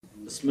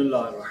بسم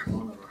الله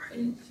الرحمن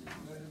الرحيم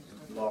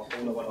لا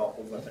حول ولا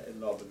قوة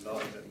إلا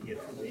بالله العلي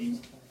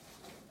العظيم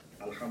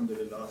الحمد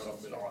لله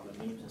رب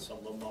العالمين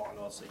صلى الله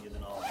على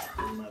سيدنا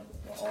محمد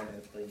وآله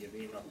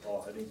الطيبين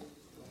الطاهرين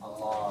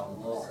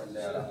اللهم صل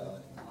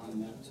على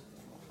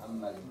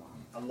محمد.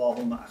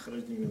 اللهم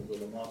أخرجني من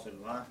ظلمات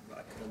الوهم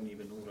وأكرمني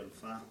بنور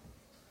الفهم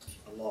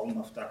اللهم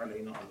افتح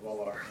علينا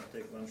أبواب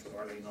رحمتك وانشر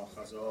علينا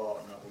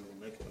خزائن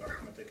علومك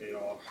برحمتك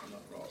يا أرحم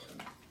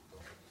الراحمين.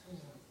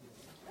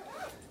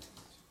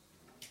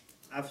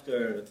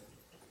 After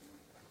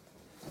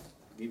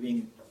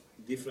giving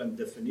different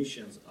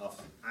definitions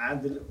of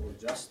adl or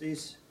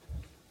justice,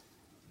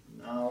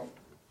 now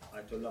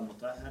Ayatollah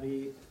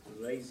Mutahhari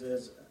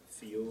raises a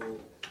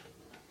few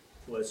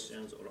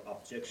questions or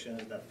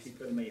objections that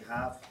people may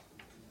have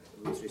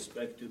with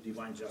respect to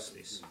divine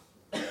justice.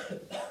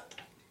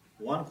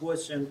 One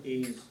question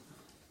is,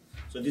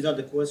 so these are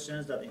the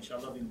questions that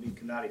inshallah will be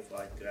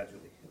clarified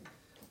gradually.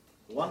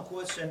 One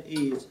question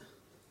is,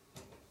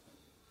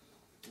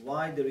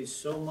 why there is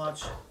so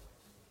much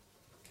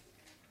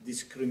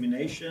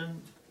discrimination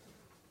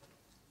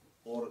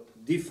or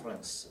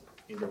difference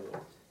in the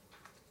world?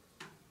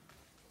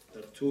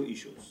 There are two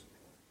issues: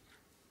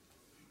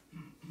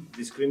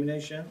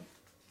 discrimination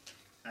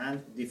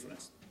and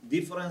difference.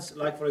 Difference,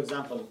 like for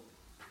example,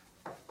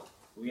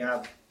 we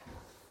have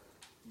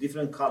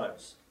different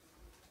colors,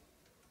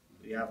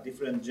 we have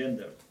different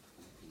gender.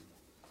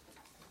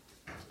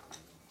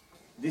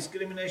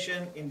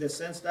 Discrimination in the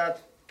sense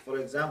that, for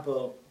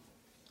example,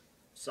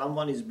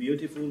 someone is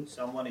beautiful,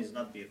 someone is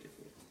not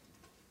beautiful.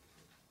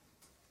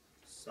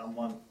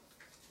 Someone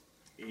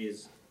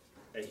is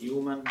a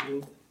human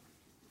being.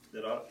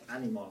 There are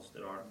animals,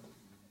 there are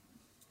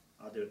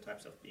other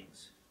types of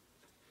beings.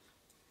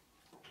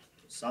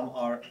 Some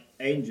are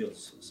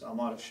angels,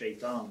 some are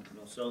shaitan.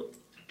 So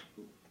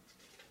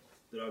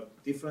there are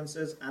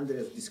differences and there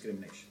is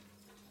discrimination.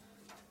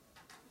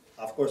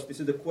 Of course, this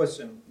is the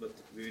question, but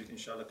we will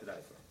inshallah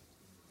clarify.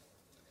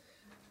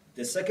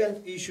 The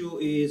second issue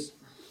is,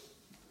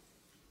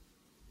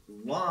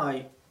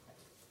 why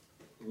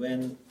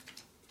when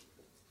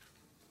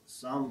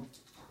some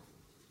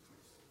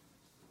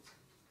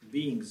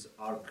beings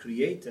are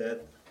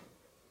created,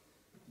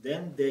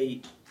 then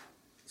they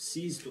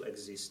cease to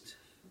exist?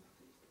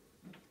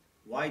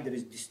 Why there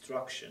is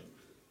destruction,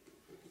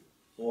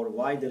 or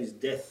why there is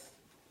death?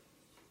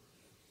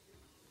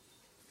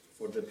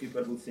 For the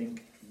people who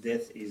think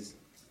death is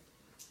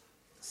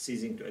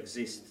ceasing to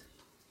exist.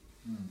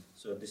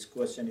 So this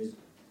question is,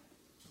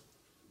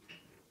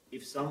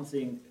 if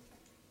something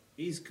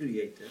is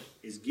created,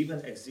 is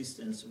given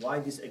existence, why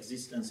this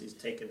existence is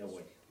taken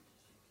away?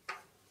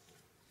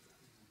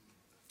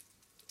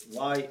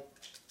 Why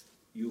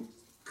you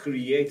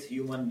create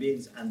human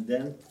beings and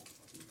then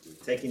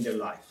taking their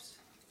lives?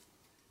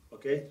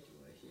 Okay?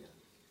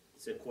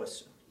 It's a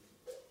question.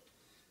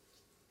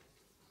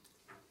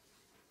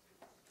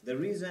 The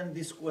reason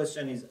this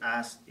question is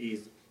asked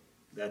is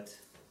that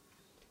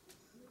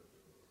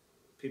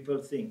people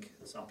think,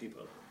 some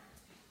people,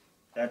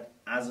 that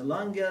as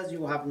long as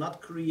you have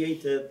not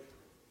created,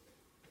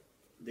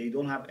 they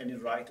don't have any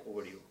right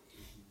over you.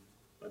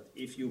 But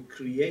if you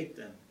create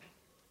them,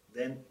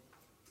 then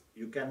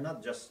you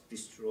cannot just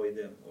destroy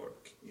them or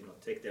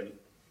take their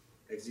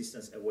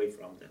existence away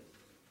from them.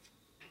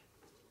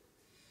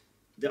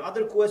 The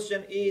other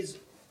question is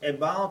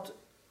about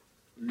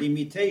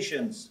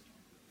limitations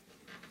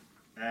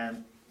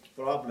and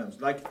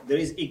problems. Like there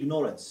is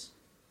ignorance,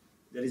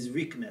 there is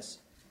weakness,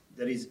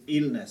 there is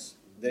illness,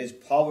 there is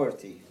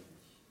poverty.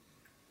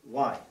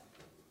 Why?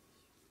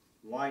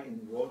 Why in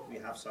the world we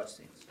have such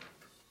things?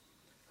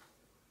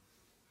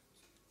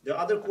 The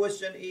other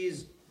question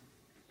is,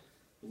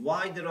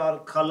 why there are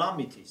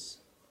calamities?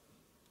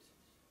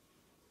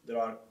 There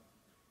are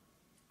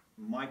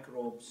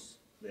microbes,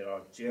 there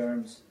are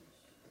germs,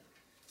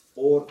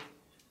 or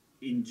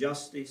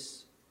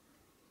injustice,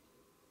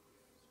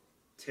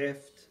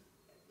 theft,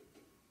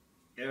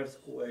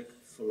 earthquake,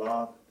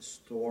 flood,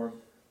 storm,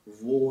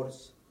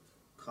 wars,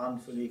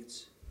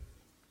 conflicts.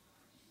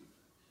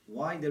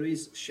 Why there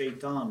is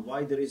shaitan,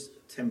 why there is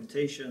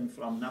temptation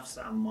from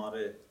nafs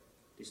ammare,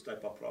 this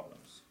type of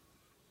problems.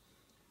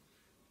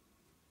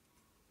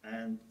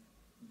 And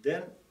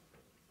then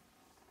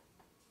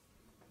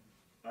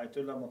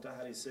Ayatollah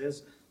Mutahhari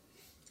says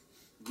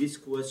this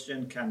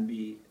question can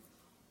be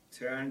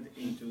turned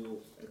into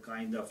a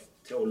kind of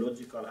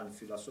theological and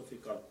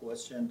philosophical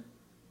question,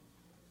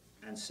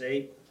 and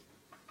say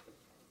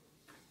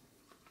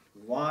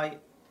why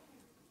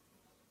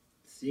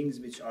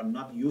things which are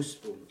not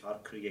useful are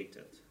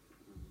created,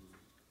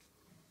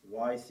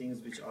 why things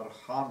which are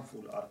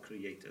harmful are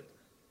created.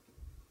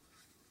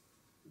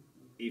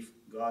 If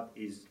God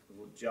is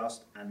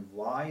just and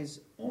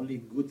wise, only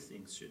good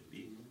things should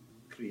be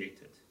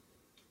created.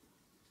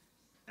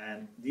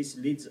 And this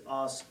leads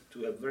us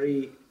to a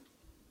very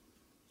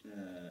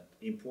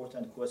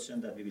important question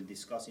that we will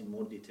discuss in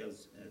more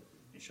details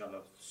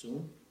inshallah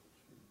soon.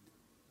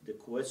 The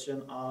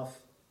question of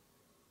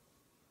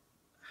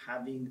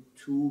having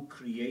two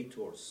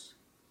creators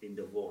in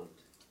the world.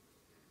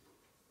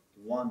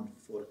 One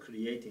for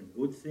creating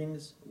good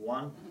things,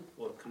 one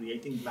for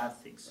creating bad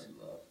things.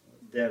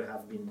 There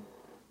have been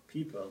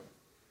people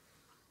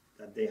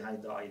that they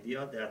had the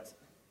idea that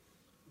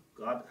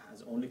God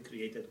has only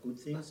created good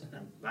things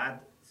and bad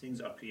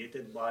things are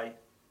created by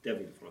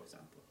devil, for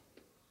example.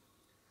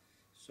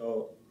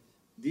 So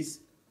this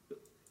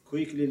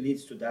quickly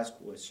leads to that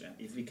question.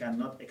 If we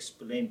cannot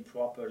explain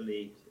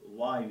properly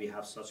why we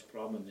have such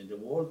problems in the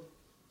world,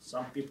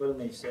 some people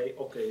may say,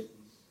 okay,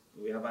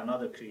 we have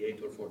another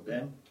creator for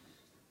them.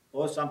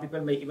 Or some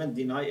people may even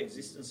deny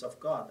existence of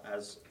God,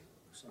 as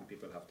some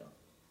people have done.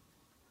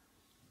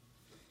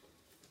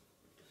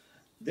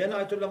 Then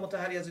Ayatollah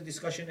Mutahhari has a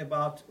discussion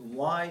about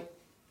why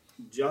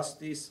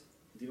justice,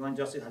 divine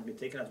justice, has been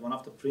taken as one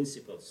of the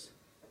principles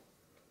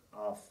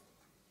of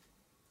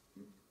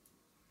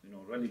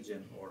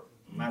religion or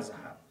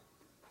mazhab.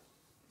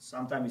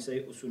 Sometimes we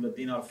say Usul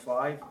al-Din are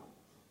 5,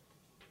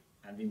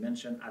 and we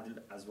mention Adl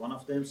as one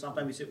of them.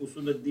 Sometimes we say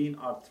Usul al-Din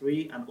are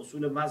 3 and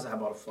Usul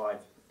al-Mazhab are 5,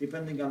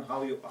 depending on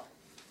how you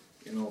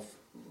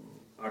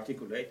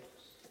articulate.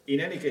 In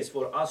any case,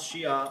 for us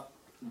Shia,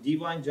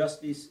 divine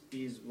justice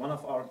is one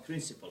of our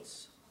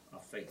principles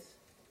of faith.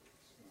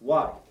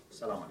 Why?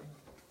 Salam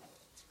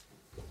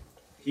alaikum.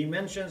 He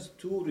mentions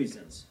 2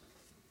 reasons.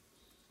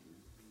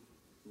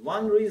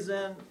 One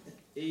reason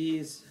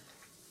is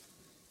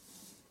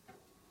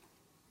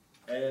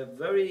a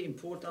very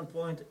important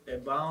point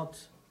about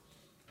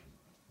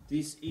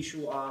this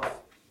issue of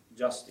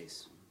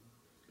justice.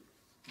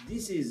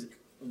 This is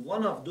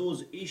one of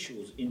those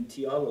issues in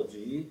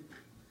theology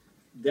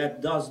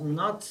that does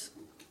not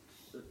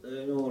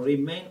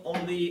remain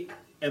only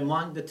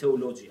among the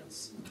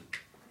theologians.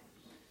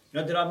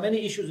 Now, there are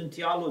many issues in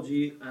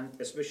theology and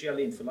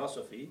especially in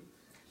philosophy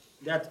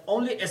that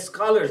only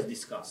scholars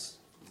discuss.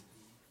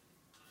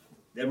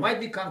 There might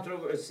be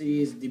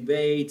controversies,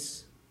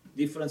 debates,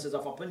 differences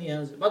of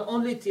opinions, but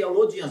only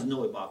theologians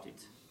know about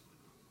it.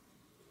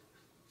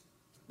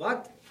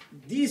 But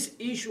this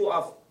issue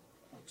of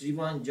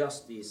divine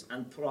justice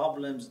and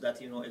problems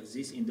that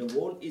exist in the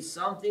world is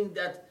something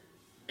that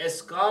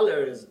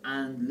scholars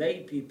and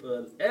lay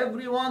people,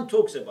 everyone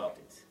talks about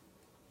it.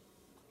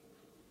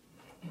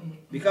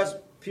 Because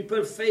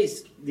people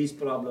face this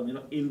problem,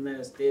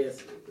 illness,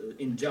 death,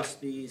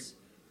 injustice,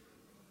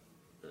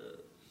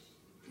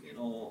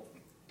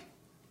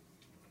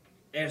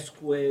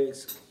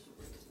 earthquakes,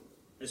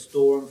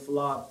 storm,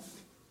 flood.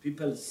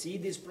 People see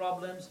these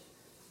problems,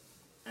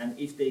 and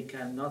if they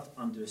cannot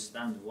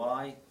understand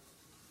why,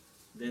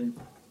 then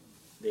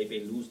they may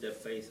lose their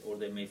faith or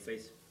they may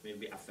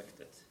be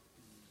affected.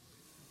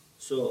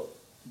 So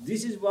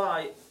this is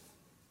why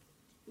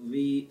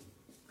we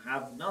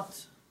have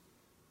not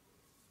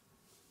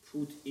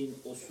put in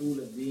Usul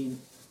al-Din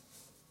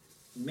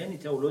many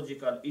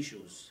theological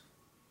issues,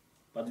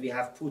 but we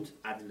have put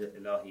Adl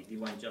Ilahi,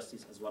 divine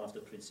justice, as one of the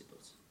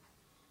principles.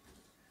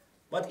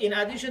 But in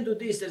addition to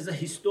this, there's a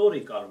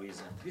historical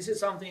reason. This is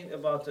something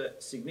about the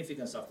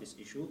significance of this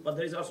issue, but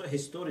there is also a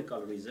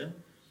historical reason,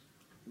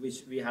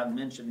 which we have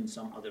mentioned in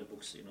some other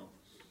books,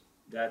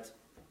 that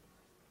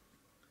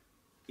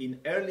in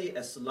early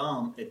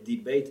Islam, a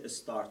debate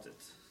started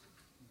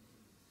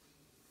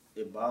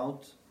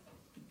about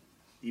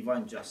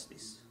divine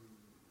justice.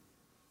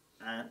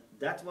 And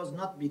that was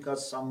not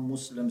because some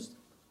Muslims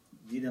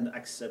didn't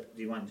accept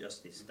divine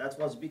justice. That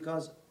was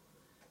because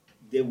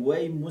the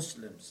way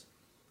Muslims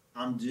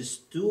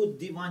understood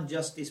divine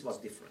justice was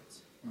different.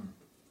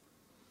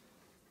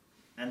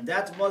 And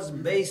that was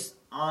based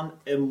on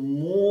a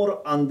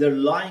more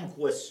underlying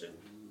question.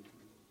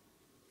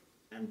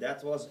 And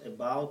that was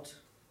about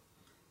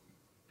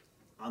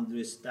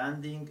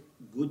understanding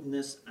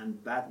goodness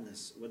and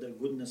badness, whether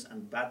goodness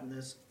and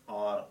badness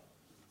are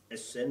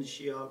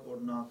essential or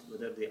not,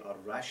 whether they are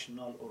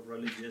rational or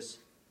religious.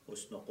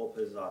 Husn qubh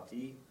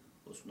zati,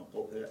 husn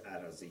qubh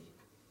arazi.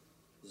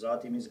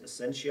 Zati means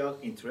essential,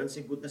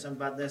 intrinsic goodness and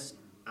badness.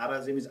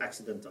 Arazi means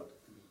accidental.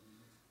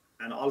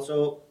 And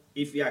also,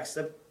 if we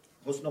accept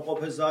husn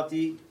qubh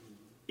zati,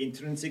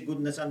 intrinsic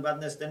goodness and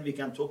badness, then we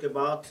can talk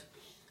about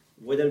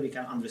whether we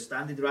can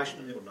understand it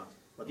rationally or not.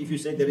 But if you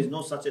say there is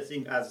no such a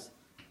thing as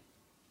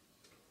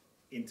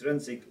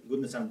intrinsic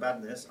goodness and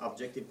badness,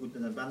 objective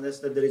goodness and badness,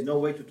 then there is no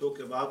way to talk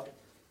about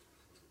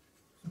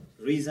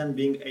reason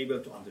being able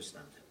to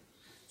understand.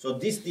 So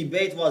this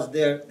debate was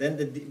there. Then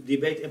the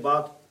debate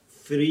about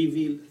free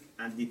will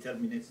and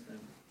determinism and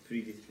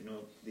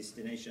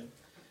predestination.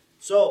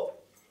 So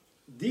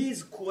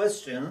these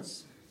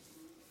questions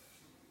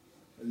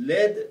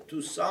led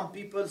to some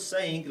people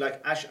saying,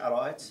 like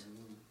Ash'arites,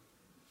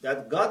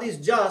 that God is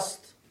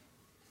just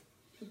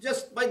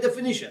by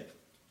definition.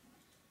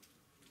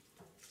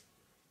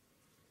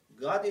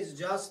 God is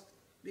just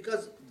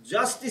because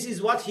justice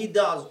is what he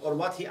does or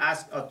what he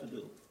asks us to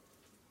do.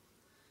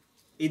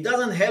 It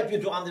doesn't help you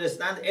to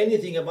understand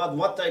anything about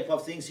what type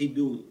of things he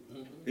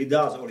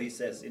does or he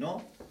says,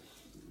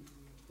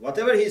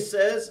 Whatever he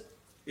says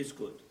is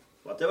good.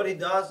 Whatever he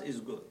does is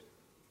good.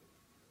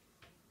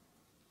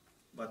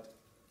 But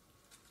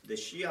the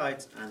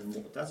Shiites and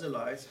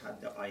Mu'tazilites had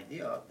the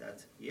idea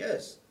that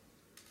yes,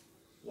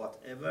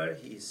 whatever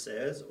he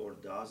says or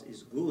does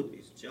is good,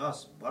 is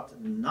just, but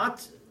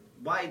not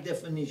by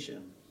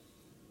definition.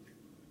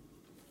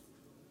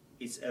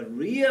 It's a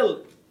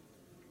real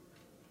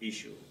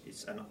issue.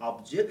 It's an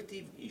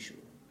objective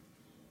issue.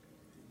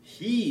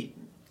 He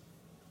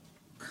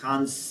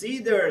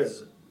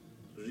considers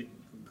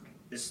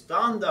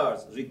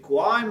standards,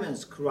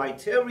 requirements,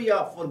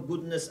 criteria for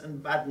goodness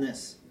and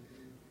badness,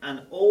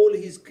 and all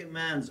his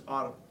commands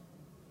are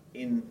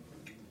in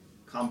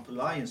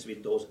compliance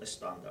with those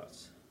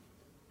standards.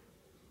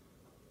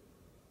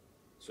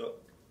 So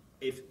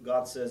if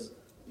God says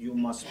you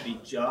must be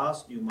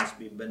just, you must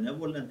be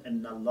benevolent,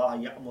 and Allah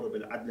ya'mur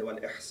bil adl wal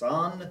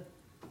ihsan,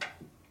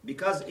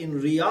 because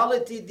in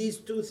reality these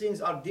two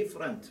things are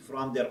different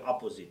from their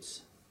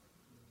opposites.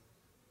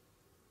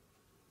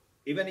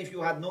 Even if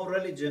you had no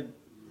religion,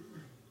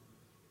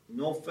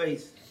 no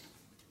faith,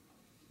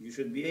 you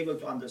should be able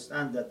to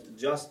understand that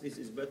justice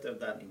is better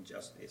than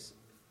injustice.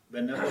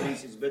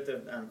 Benevolence is better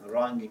than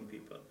wronging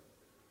people.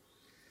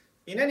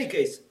 In any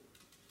case,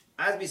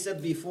 as we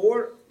said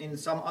before in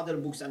some other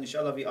books, and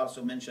inshallah we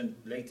also mentioned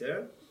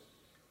later,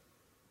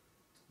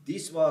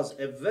 this was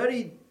a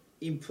very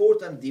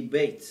important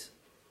debate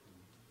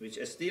which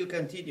still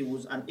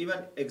continues and even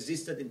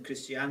existed in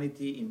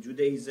Christianity, in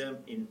Judaism,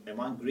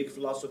 among Greek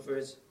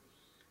philosophers.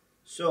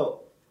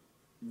 So,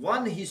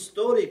 one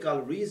historical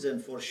reason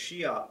for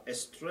Shia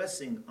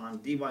stressing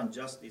on divine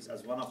justice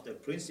as one of their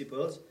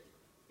principles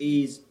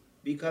is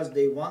because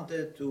they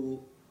wanted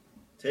to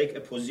take a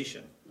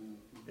position,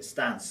 a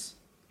stance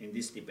in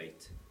this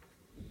debate.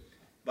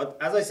 But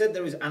as I said,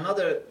 there is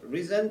another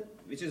reason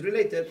which is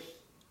related,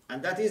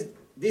 and that is,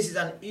 this is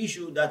an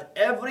issue that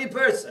every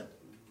person,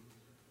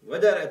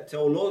 whether a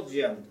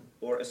theologian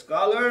or a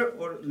scholar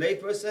or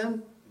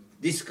layperson,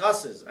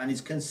 discusses and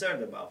is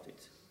concerned about it.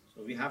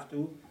 So we have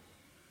to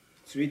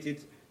treat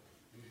it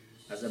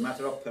as a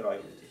matter of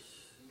priority.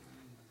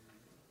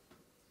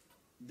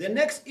 The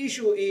next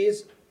issue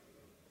is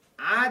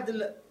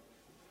adl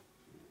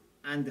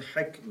and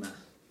hikmah,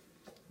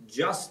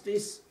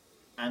 justice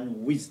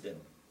and wisdom.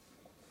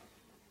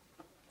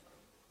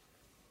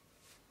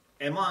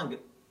 Among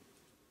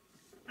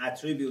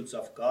attributes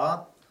of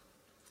God,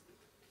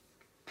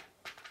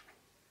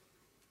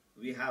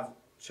 we have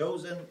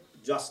chosen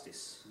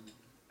justice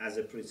as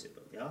a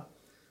principle. Yeah.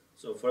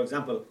 So, for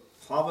example,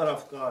 power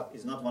of God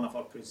is not one of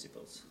our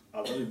principles.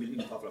 Although we believe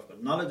in power of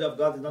God, knowledge of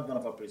God is not one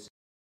of our principles.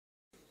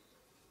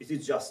 It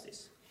is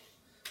justice.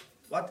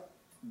 But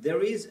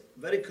there is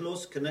very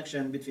close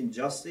connection between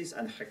justice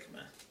and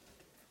hikmah,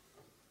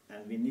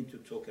 and we need to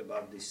talk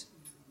about this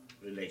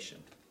relation.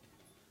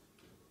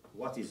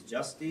 What is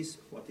justice?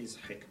 What is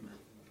hikmah?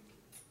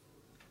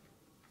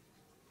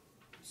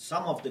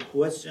 Some of the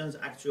questions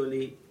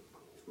actually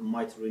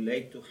might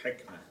relate to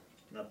hikmah,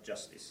 not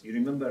justice. You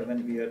remember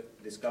when we were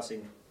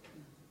discussing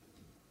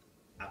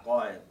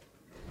aqaid,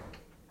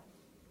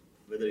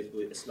 whether it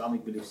was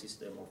Islamic belief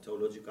system or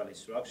theological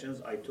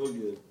instructions, I told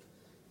you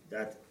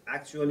that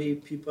actually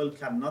people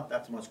cannot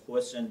that much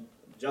question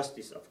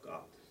justice of God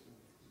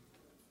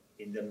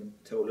in the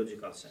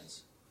theological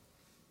sense,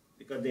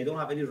 because they don't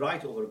have any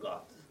right over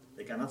God.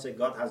 They cannot say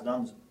God has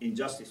done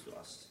injustice to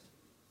us.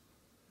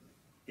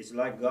 It's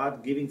like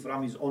God giving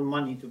from his own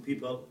money to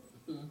people.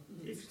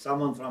 If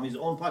someone from his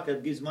own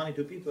pocket gives money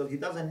to people, he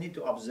doesn't need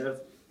to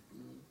observe,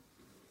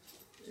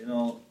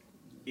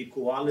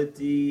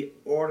 equality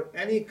or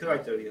any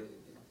criteria,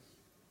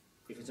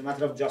 if it's a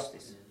matter of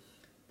justice.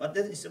 But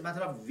then it's a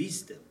matter of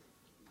wisdom,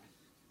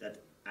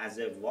 that as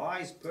a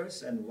wise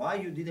person, why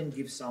you didn't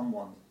give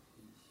someone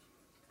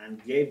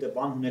and gave the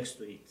one next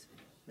to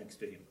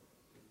him,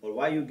 or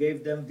why you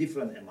gave them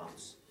different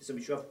amounts. It's an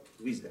issue of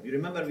wisdom. You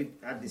remember we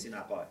had this in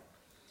Aqaid.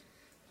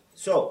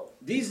 So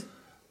these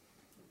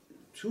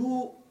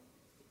two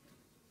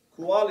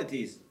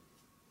qualities,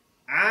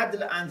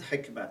 adl and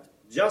hikmat,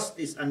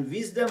 justice and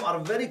wisdom, are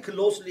very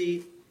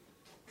closely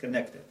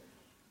connected.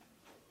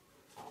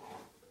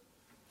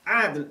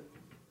 Adl,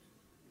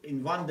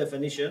 in one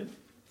definition,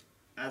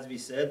 as we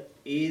said,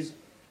 is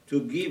to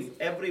give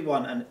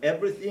everyone and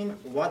everything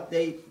what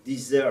they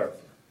deserve.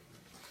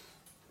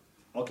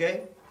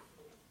 Okay?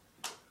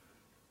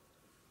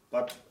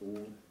 But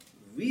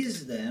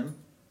wisdom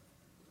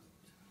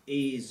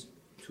is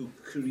to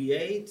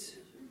create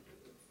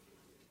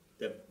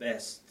the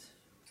best,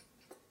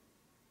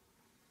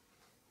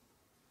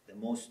 the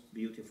most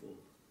beautiful,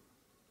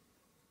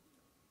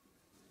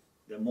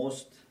 the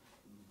most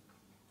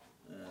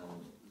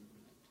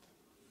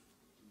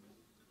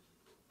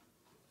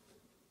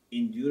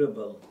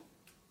endurable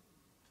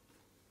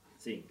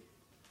thing.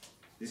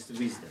 This is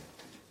wisdom.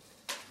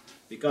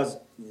 Because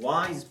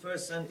wise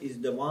person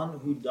is the one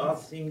who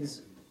does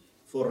things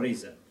for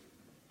reason.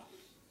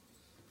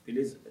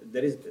 Please,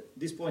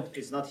 this point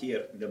is not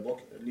here in the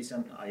book.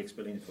 Listen, I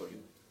explain it for you.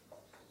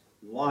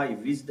 Why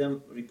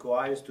wisdom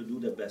requires to do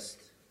the best.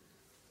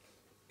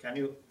 Can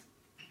you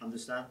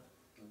understand?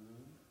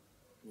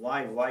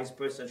 Why wise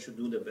person should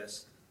do the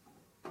best?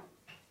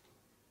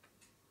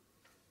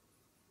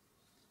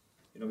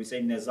 we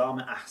say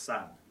nizam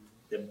ahsan.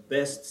 The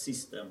best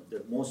system,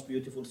 the most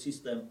beautiful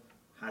system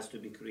has to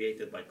be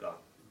created by God.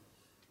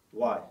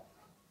 Why?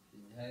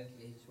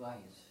 Inherently he's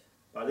wise.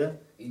 Pardon?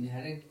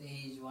 Inherently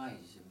he's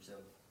wise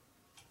himself.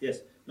 Yes.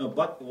 No,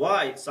 but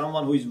why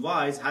someone who is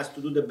wise has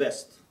to do the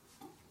best?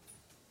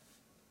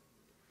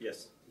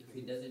 Yes. If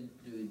he doesn't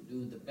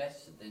do the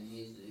best, then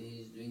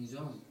he's doing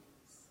wrong.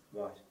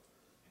 Why?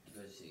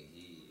 Because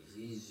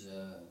he's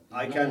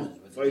I knows can,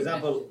 what for the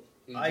example, best-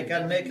 he'll I do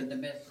can better make- than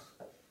the best.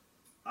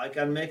 I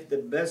can make the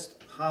best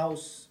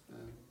house. Uh,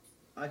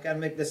 I can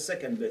make the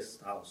second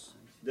best house,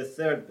 the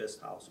third best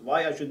house.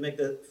 Why I should make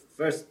the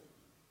first?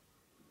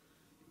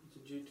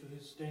 Due to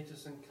his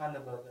status and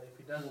caliber, that if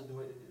he doesn't do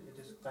it, it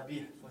is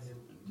qabih for him.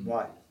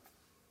 Why?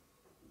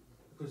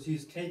 Because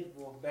he's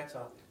capable of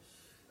better,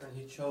 and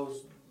he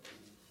chose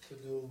to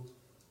do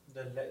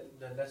the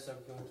lesser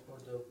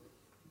good,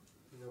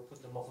 or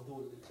put the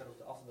mafdul instead of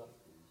the afdal.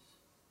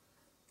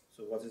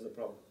 So what is the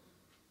problem?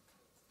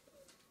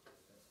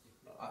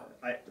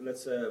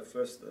 Let's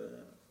first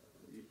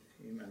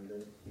him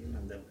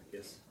and them.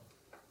 Yes.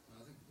 I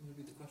think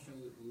maybe the question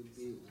would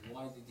be,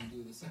 why did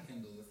you do the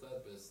second or the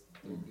third best?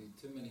 There would be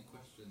too many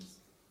questions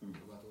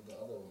about all the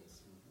other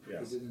ones.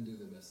 Yes. He didn't do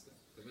the best thing.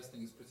 The best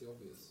thing is pretty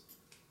obvious.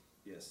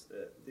 Yes.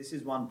 This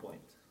is one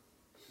point.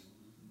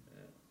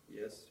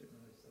 Yes.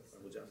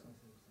 Abu Jafar.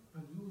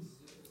 And use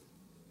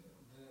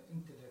the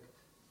intellect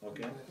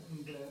Okay.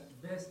 in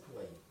the best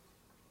way.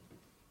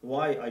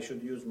 Why I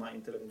should use my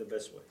intellect in the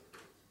best way?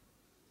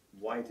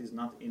 Why it is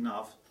not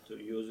enough to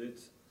use it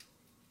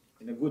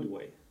in a good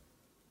way?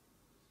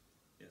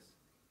 Yes.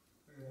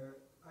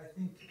 I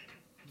think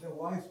the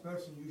wise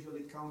person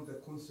usually count the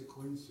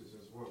consequences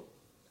as well.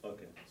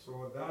 Okay.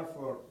 So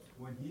therefore,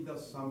 when he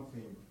does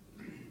something,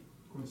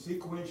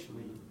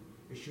 consequentially,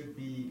 it should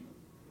be,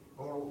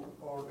 or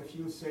if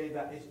you say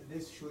that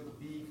this should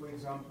be, for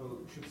example,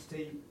 should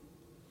stay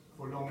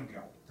for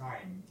longer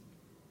time,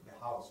 the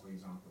house, for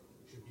example,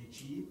 should be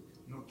cheap,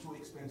 not too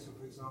expensive,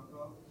 for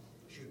example,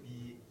 should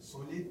be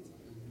solid,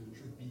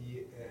 should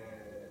be,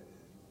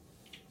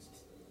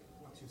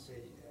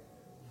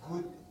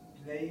 good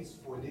place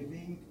for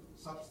living,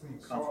 such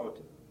things. Comfort.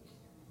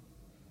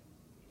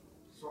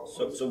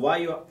 So So why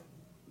you?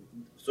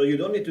 So you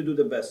don't need to do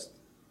the best.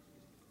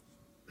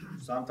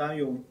 Sometimes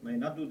you may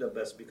not do the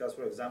best because,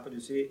 for example, you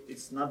see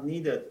it's not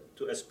needed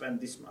to spend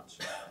this much.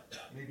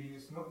 maybe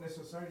it's not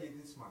necessarily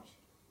this much.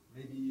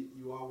 Maybe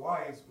you are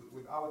wise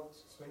without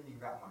spending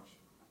that much.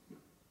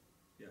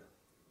 Yeah.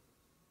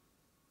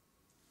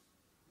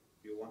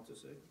 You want to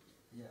say?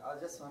 Yeah, I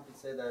just want to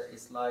say that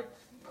it's like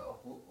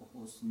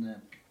husn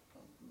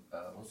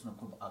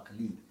khud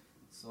aqli.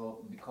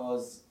 So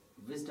because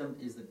wisdom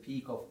is the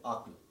peak of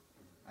aql,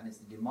 and it's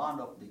the demand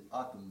of the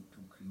aql to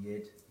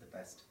create the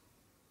best.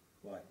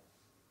 Why?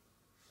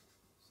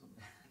 So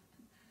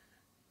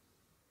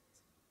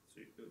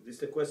So this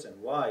is the question.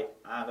 Why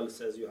Aql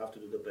says you have to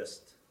do the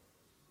best?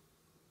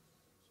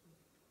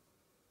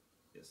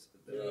 Yes.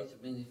 There are, It's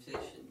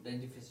a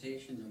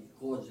manifestation of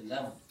God's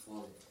love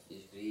for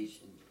his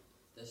creation.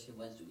 Thus he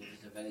wants to give us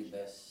the very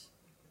best.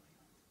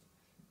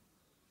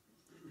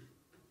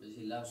 Because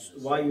he loves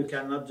us. why so you much.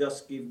 cannot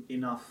just give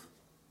enough?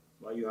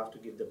 Why you have to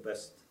give the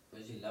best?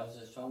 Because he loves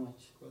us so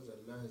much. Because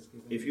Allah has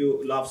given If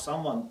you love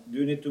someone, do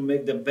you need to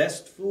make the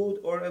best food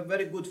or a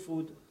very good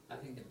food? I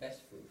think the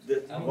best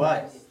food.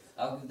 Why?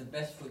 I'll give the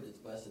best food to the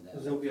person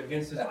Because that. it will be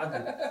against his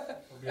adl.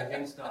 It will be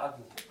against the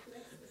adl.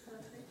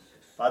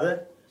 Pardon?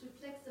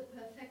 Reflects the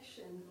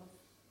perfection of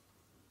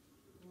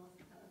Allah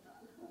subhanahu wa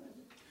ta'ala.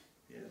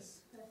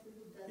 Yes. Person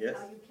who does Yes.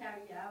 how you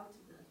carry out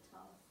the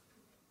task.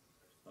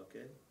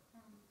 Okay.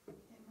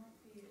 It might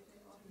be a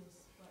bit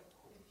obvious, but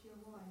if you're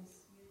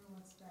wise, you know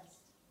what's best.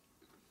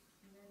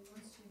 And then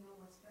once you know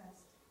what's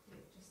best,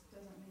 it just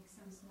doesn't make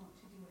sense not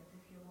to do it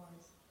if you're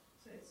wise.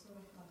 So it's sort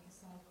of like a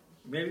cycle.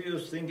 Maybe you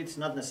think it's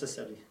not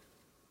necessary.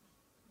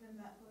 Then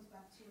that goes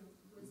back to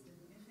wisdom.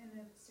 If in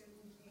a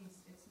certain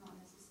case it's not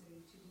necessary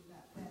to do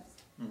that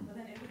best, but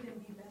then it wouldn't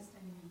be best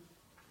anymore.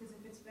 Because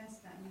if it's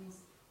best, that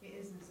means it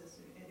is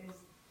necessary. It is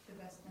the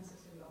best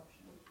necessary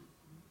option.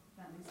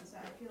 That makes sense.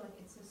 So I feel like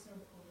it's a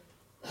circle.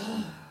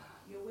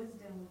 Your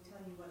wisdom will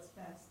tell you what's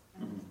best,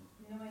 and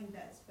knowing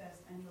that it's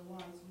best and you're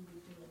wise, you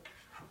will do it.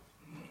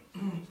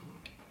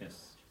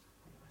 Yes.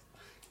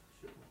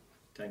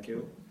 Thank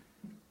you.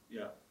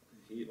 Yeah.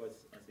 He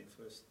was, I think,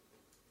 first.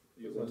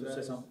 You want to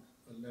say something?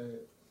 Allah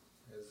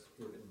has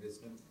given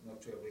wisdom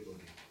not to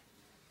everybody.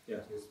 Yeah.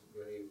 There's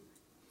very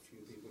few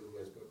people who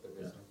has got the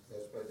wisdom.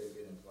 That's why they've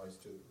been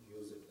advised to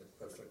use it in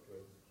a perfect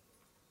way.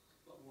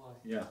 But why?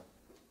 Yeah.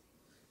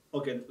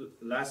 Okay,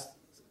 last.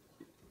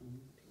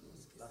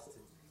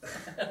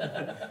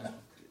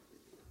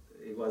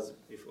 It was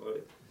before.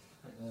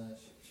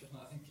 Shaykhna,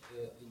 I think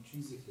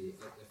intrinsically,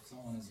 if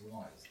someone is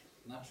wise,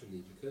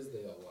 naturally, because they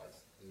are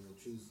wise, they will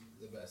choose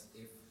the best.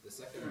 If the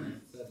second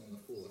and the third and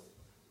the fourth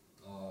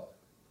are,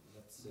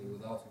 let's say,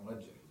 without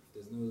murajjah, if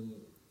there's no,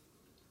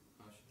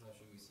 how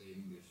should we say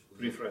in English?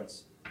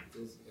 Preference.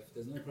 If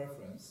there's no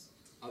preference,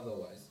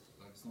 otherwise,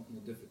 like it's not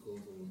more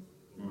difficult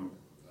or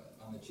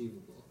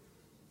unachievable,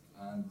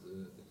 and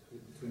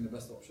between the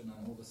best option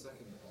and all the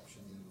second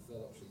options and the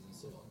third options and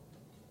so on.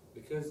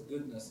 Because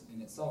goodness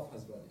in itself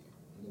has value,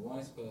 and the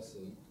wise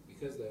person,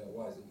 because they are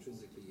wise,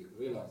 intrinsically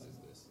realizes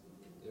this,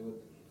 they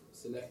would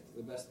select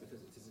the best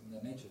because it is in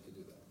their nature to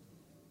do that.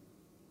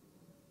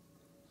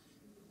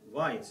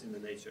 Why it's in the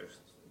nature?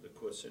 The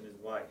question is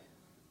why.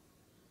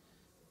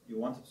 You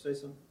wanted to say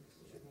something?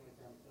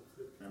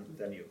 And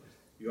then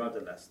you are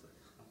the last.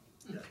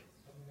 Yeah.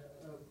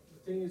 The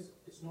thing is,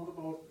 it's not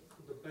about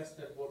the best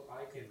at what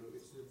I can do,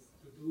 it's to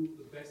do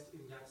the best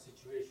in that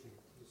situation.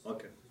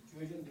 Okay. The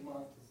situation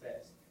demands the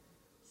best.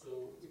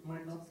 So it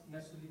might not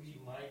necessarily be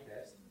my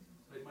best,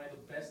 but it might be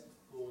the best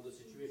for the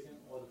situation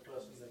or the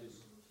person that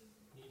is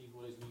needing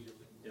what is needed.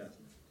 Yeah.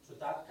 So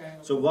that kind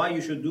of. So why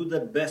you should do the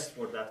best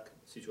for that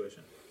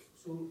situation?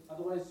 So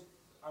otherwise,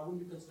 I wouldn't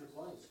be considered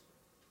wise.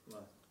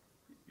 Well,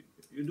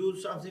 you do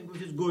something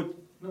which is good,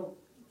 No.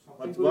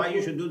 but why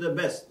you should do the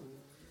best?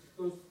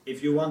 Because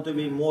If you want to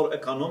be more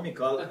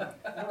economical,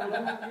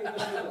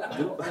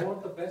 no, I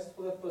want the best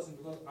for that person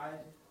because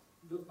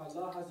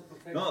Allah has a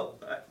perfection. no,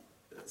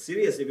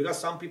 seriously, because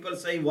some people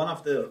say one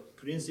of the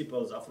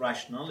principles of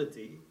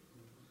rationality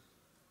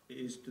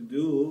is to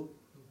do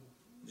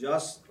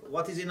just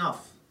what is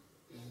enough.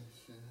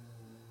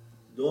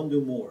 Don't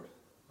do more.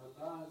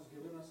 Allah has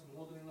given us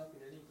more than enough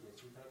in any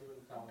case. We can't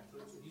even count.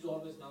 So He's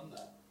always done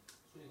that.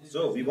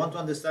 So we want to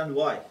understand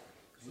why.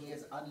 He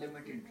has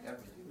unlimited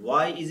everything.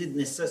 Why is it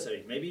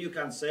necessary? Maybe you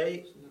can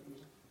say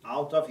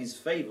out of his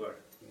favor.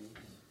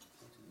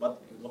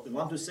 But what we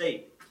want to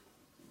say,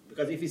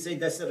 because if you say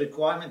that's a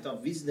requirement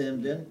of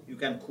wisdom, then you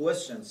can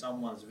question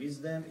someone's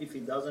wisdom if he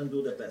doesn't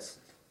do the best.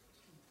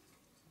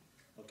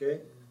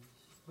 Okay?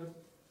 But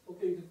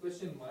okay, you can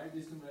question my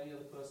wisdom or any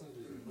other person's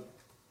wisdom, but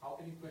how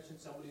can you question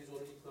somebody who's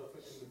already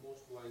perfect and the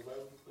most wise? Why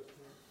would you question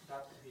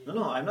that?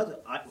 No, I'm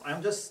not.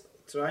 I'm just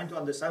trying to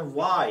understand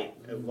why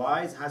a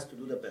wise has to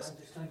do the best. I'm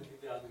just trying to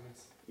give the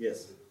arguments.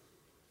 Yes.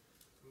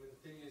 I mean,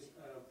 the thing is,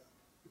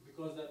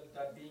 because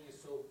that being is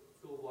so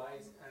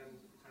wise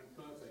and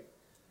perfect,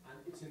 and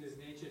it's in his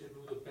nature to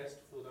do the best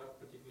for that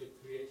particular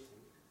creation.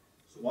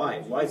 So Why?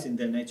 Why it's in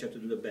their nature to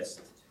do the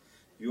best?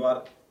 You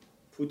are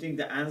putting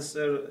the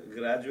answer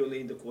gradually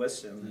in the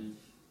question.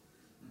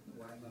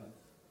 Why not?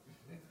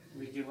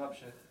 We give up,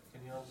 Sheikh.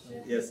 Can you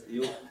answer? Yes,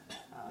 you. I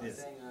was Yes.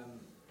 saying,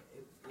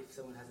 if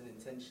someone has an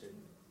intention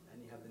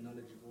and you have the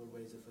knowledge of all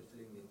ways of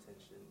fulfilling the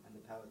intention and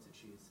the power to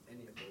choose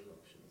any of those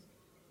options,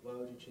 why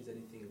would you choose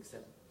anything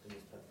except the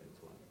most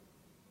perfect one?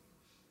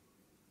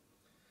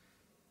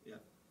 Yeah.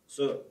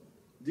 So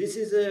this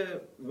is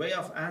a way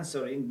of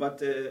answering,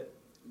 but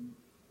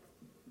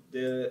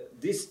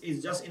this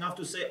is just enough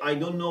to say I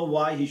don't know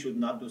why he should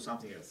not do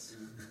something else.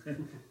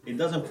 It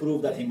doesn't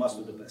prove that he must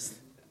do the best.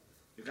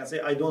 You can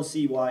say I don't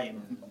see why.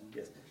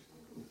 Yes.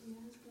 He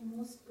has the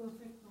most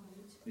perfect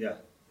knowledge.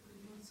 Yeah.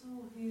 And also,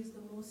 he is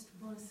the most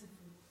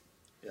merciful.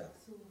 Yeah.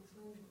 So,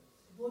 when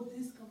both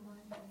these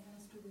combined, he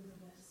has to do the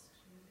best.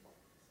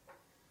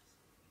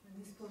 And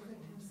he's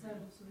perfect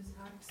himself, so his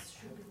acts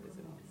should do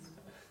the best.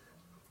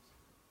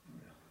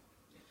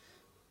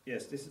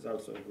 Yes, this is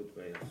also a good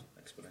way of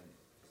explaining.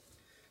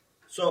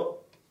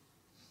 So,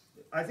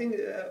 I think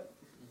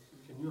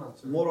Can you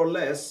answer? more or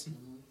less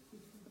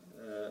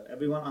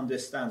everyone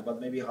understands, but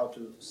maybe how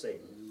to say.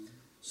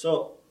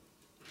 So,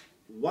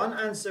 one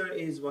answer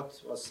is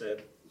what was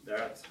said,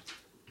 that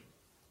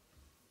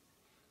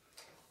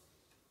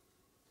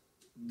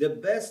the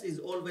best is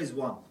always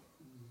one.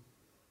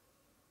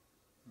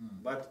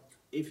 But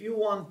if you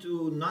want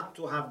to not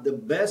to have the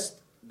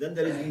best, then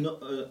there is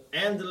no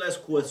endless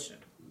question.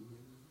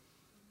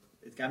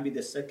 It can be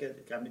the second,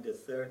 it can be the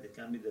third, it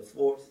can be the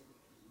fourth.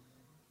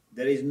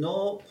 There is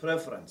no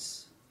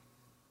preference.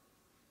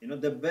 You know,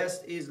 the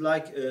best is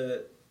like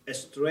a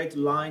straight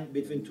line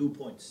between 2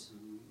 points.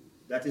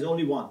 That is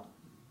only one.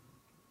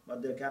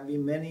 But there can be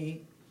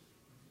many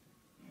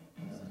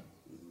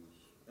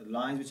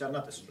lines which are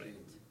not straight.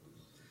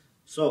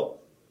 So,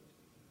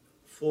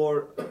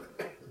 for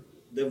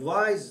the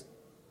wise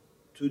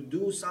to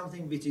do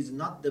something which is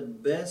not the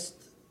best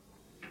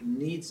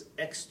needs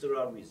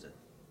extra reason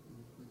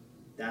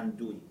than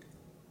doing.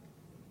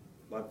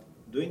 But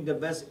doing the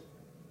best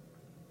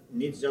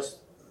needs just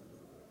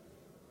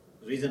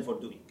reason for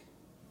doing.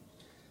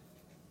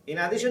 In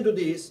addition to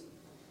this,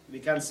 we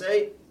can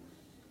say,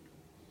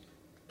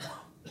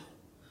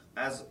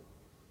 as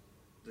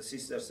the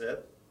sister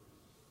said,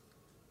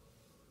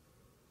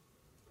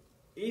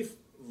 if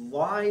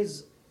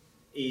wise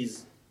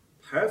is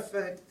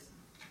perfect,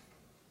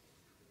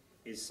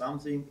 is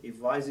something, if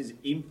wise is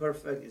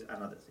imperfect, is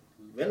another thing.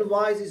 When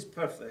wise is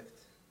perfect,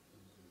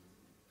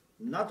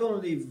 not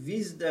only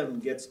wisdom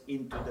gets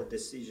into the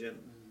decision,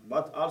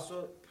 but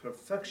also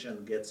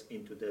perfection gets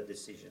into the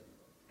decision.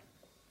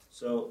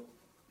 So,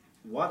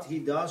 what he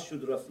does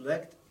should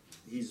reflect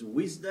his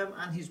wisdom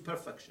and his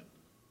perfection.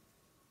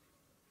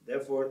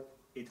 Therefore,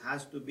 it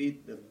has to be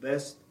the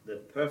best, the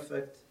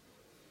perfect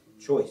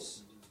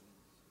choice.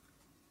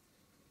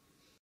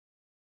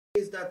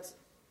 Is that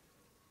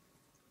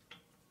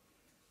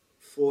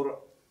for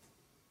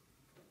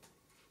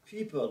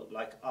people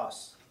like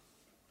us,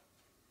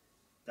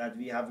 that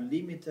we have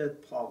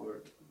limited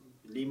power,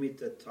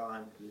 limited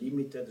time,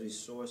 limited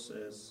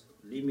resources,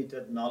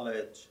 limited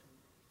knowledge,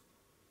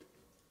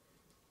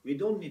 we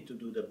don't need to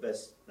do the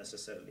best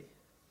necessarily.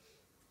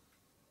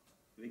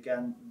 We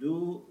can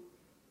do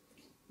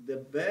the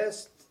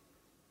best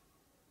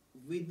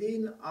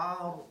within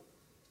our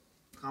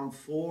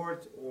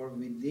comfort or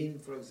within,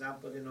 for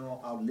example,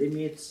 our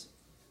limits.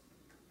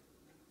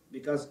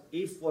 Because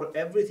if for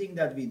everything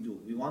that we do,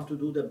 we want to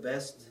do the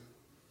best,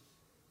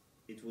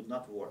 it would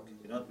not work.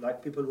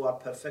 Like people who are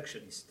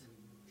perfectionists.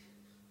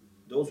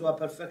 Those who are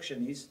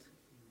perfectionists,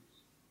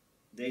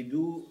 they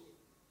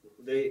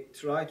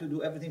try to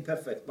do everything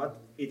perfect, but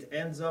it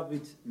ends up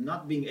with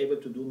not being able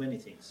to do many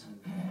things.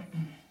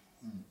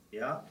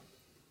 Yeah?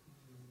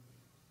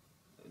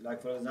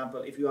 Like, for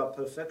example, if you are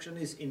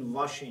perfectionist in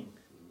washing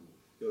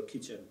your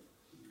kitchen,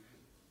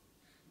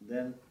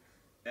 then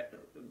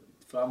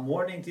from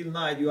morning till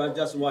night you are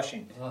just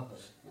washing.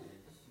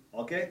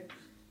 Okay?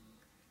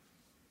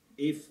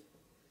 If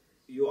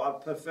you are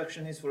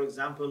perfectionist, for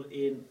example,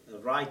 in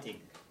writing,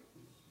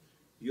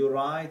 you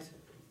write,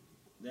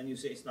 then you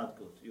say it's not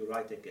good. You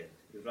write again.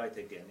 You write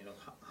again.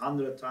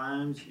 100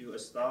 times you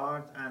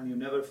start and you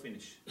never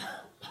finish.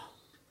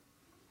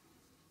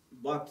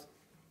 But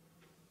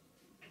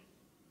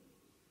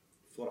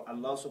for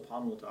Allah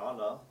subhanahu wa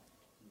ta'ala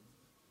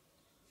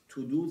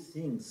to do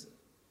things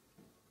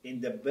in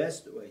the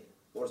best way,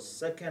 or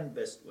second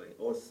best way,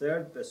 or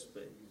third best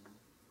way,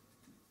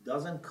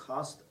 doesn't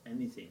cost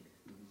anything.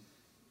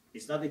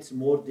 It's not it's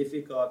more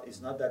difficult,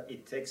 it's not that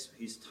it takes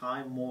his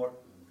time more,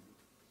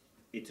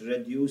 it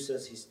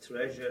reduces his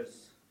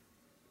treasures.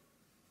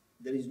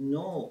 There is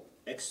no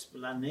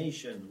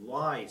explanation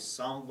why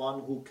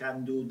someone who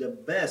can do the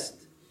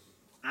best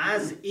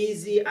as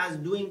easy as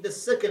doing the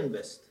second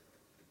best,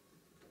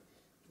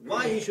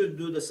 why he should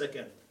do the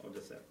second or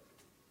the third.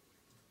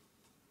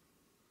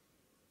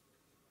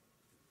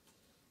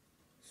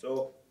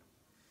 So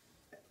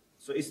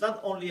it's not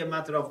only a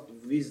matter of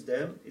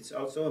wisdom, it's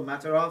also a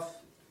matter of,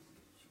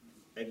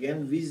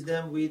 again,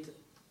 wisdom with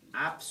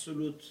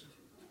absolute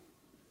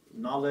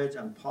knowledge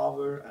and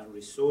power and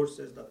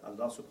resources that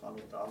Allah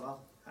subhanahu wa ta'ala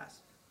has.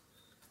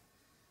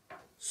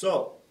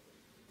 So,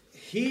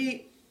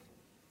 He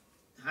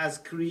has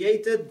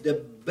created the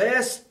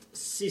best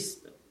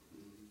system.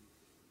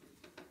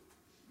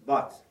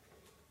 But,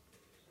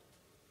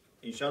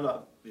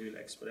 inshallah, we will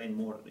explain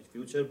more in the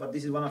future, but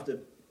this is one of the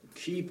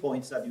key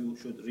points that you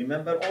should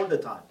remember all the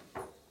time.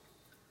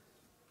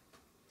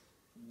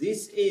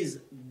 This is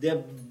the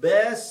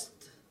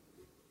best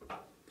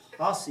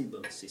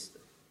possible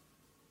system.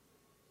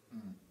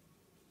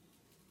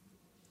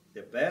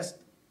 The best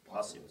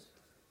possible.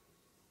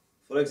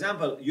 For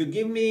example, you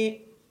give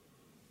me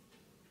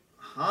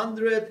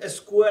 100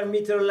 square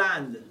meter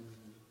land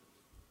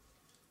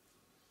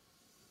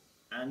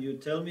and you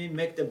tell me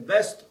make the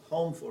best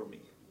home for me.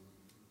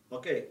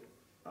 Okay,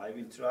 I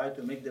will try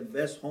to make the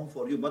best home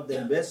for you, but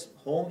the best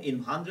home in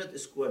 100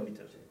 square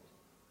meters.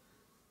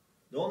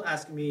 Don't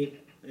ask me,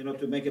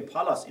 to make a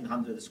palace in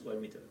 100 square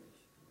meters.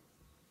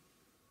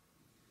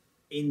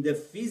 In the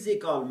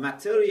physical,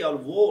 material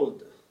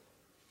world,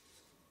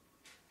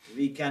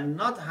 we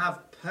cannot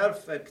have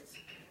perfect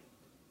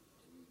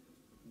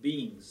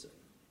beings.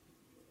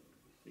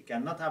 We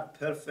cannot have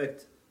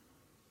perfect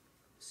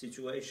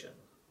situation.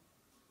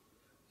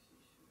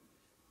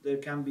 There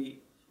can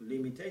be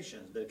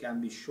limitations, there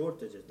can be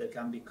shortages, there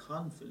can be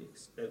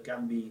conflicts, there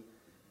can be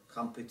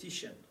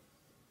competition.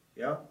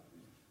 Yeah?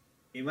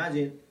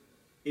 Imagine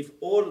if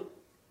all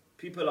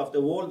people of the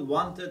world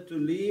wanted to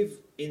live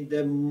in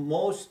the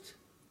most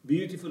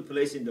beautiful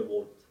place in the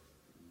world.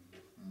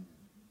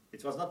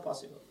 It was not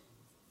possible.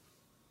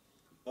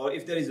 Or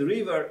if there is a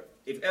river,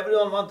 if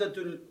everyone wanted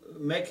to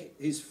make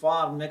his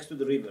farm next to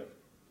the river,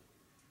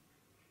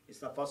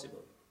 it's not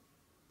possible.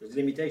 There's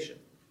limitation.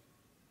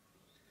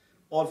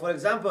 Or for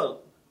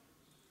example,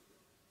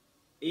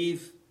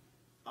 if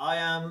I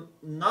am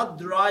not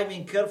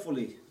driving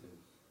carefully,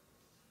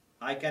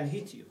 I can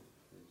hit you.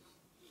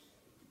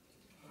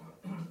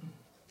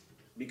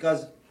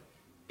 Because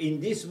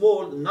in this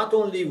world, not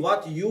only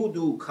what you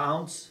do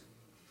counts,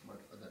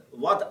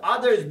 what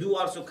others do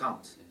also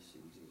counts.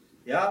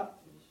 Yeah?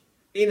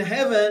 In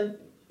heaven,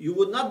 you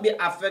would not be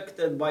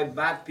affected by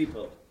bad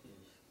people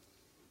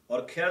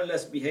or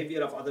careless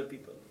behavior of other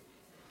people.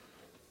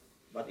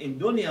 But in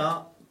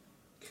dunya,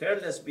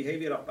 careless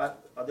behavior of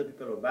other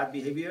people or bad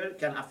behavior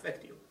can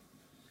affect you.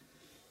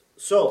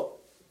 So,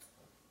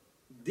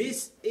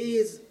 this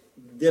is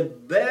the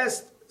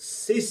best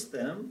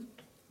system,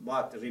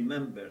 but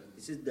remember,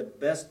 this is the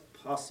best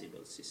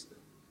possible system.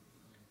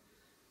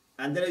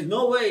 And there is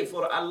no way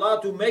for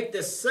Allah to make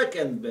the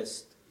second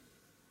best,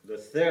 the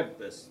third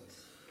best,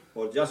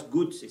 or just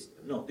good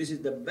system. No, this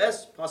is the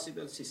best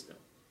possible system.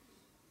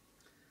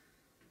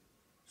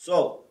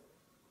 So,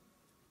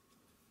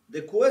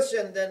 the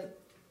question then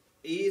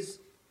is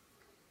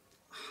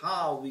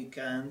how we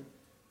can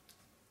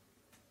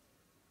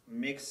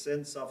make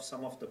sense of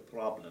some of the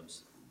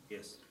problems.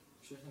 Yes?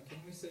 Shaykhna,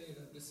 can we say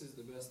that this is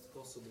the best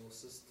possible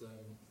system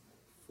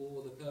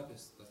for the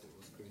purpose that it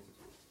was created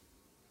for?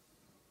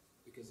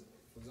 Because,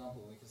 for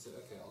example, we can say,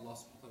 okay, Allah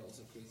subhanahu wa ta'ala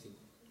also created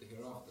the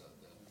hereafter,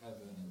 the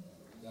heaven,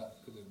 and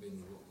that could have been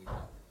what we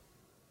have.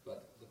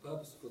 But the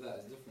purpose for that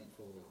is different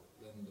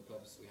than the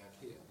purpose we have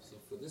here. So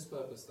for this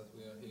purpose that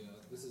we are here,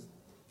 this is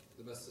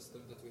the best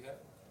system that we have?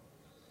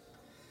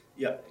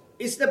 Yeah,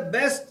 it's the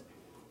best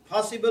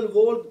possible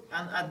world,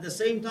 and at the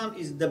same time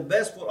is the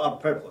best for our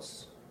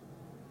purpose.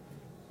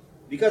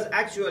 Because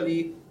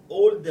actually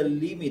all the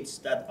limits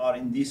that are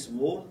in this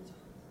world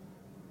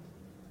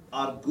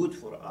are good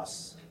for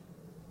us.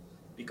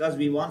 Because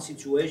we want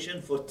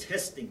situation for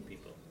testing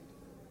people.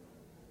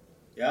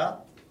 Yeah?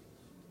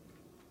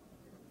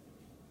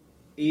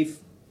 If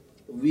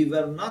we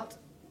were not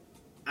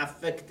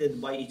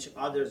affected by each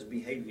other's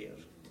behavior,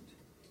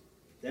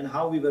 then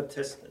how we were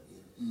tested?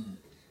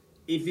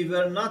 If we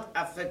were not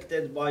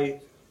affected by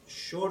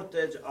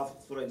shortage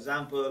of, for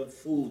example,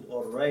 food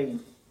or rain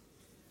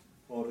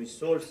or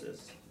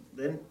resources,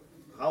 then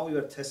how we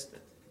were tested?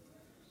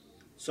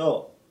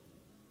 So,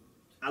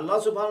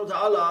 Allah subhanahu wa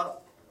ta'ala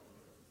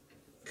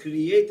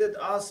created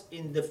us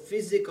in the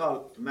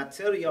physical,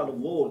 material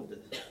world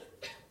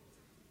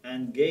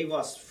and gave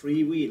us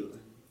free will.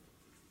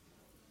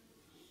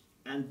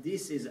 And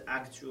this is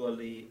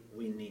actually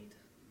we need.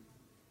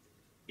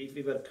 If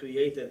we were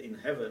created in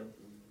heaven,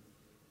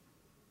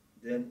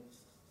 then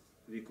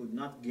we could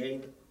not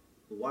gain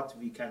what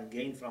we can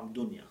gain from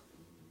dunya.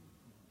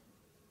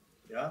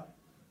 Yeah?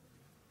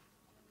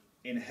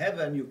 In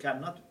heaven, you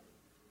cannot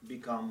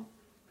become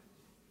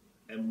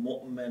a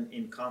mu'min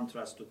in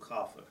contrast to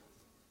kafir.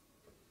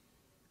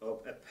 Or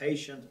a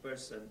patient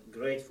person,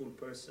 grateful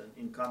person,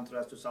 in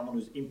contrast to someone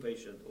who's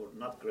impatient or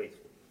not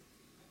grateful.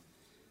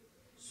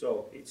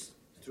 So it's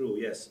true,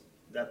 yes,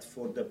 that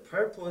for the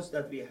purpose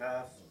that we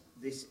have,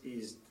 this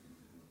is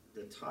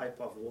the type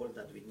of world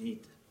that we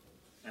need.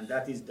 And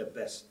that is the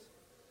best.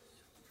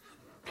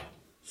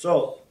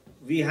 So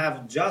we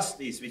have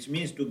justice, which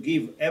means to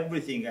give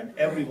everything and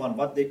everyone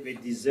what they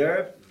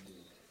deserve.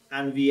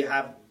 And we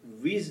have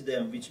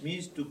wisdom, which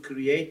means to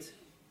create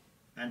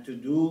and to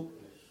do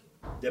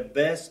the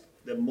best,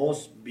 the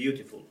most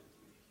beautiful.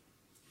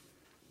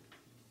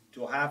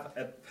 To have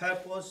a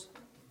purpose,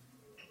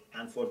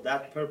 and for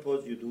that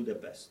purpose you do the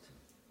best.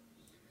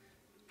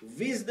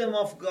 Wisdom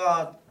of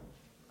God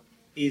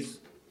is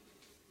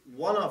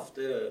one of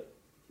the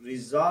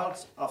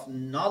results of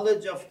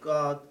knowledge of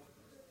God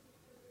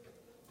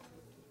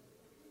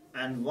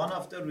and one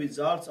of the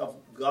results of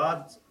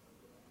God's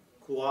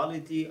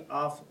quality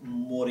of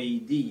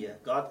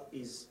muridiyya. God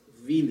is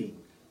willing.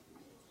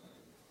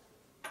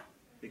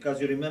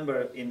 Because you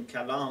remember in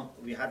Kalam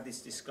we had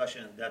this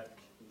discussion that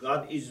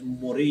God is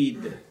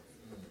murid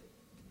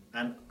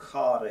and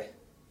kareh.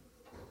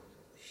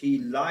 He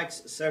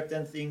likes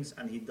certain things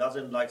and he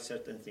doesn't like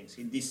certain things.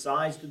 He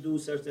decides to do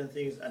certain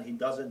things and he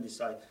doesn't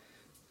decide.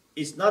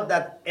 It's not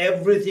that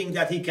everything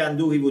that he can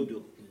do, he would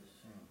do.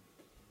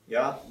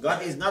 Yeah?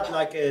 God is not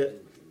like a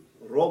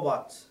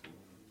robot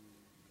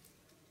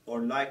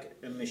or like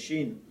a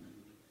machine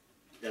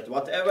that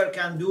whatever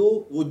can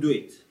do, would do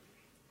it.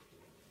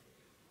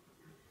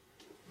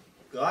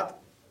 God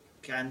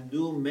can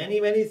do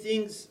many, many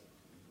things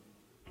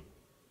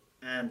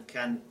and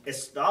can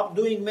stop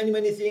doing many,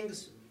 many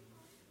things.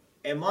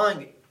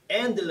 Among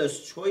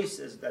endless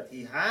choices that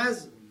he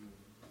has,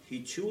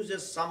 he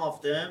chooses some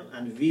of them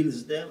and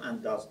wills them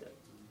and does them.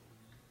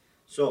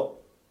 So,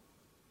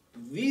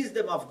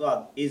 wisdom of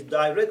God is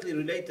directly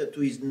related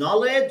to his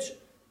knowledge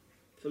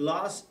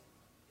plus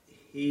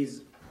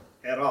his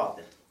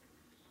irada.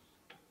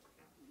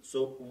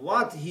 So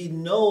what he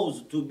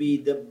knows to be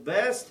the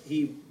best,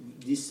 he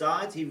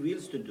decides, he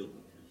wills to do.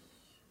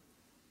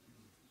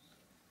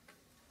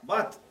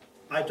 But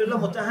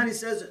Ayatollah Mutahari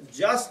says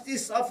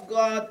justice of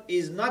God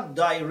is not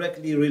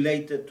directly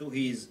related to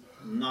his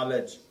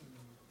knowledge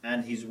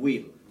and his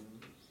will.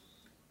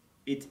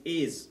 It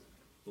is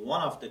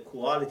one of the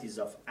qualities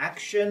of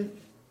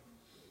action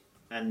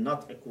and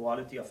not a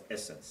quality of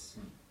essence.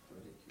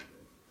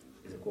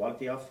 It's a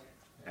quality of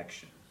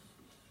action.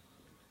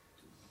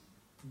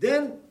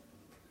 Then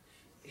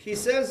he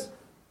says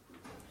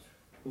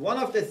one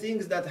of the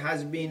things that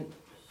has been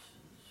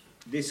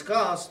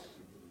discussed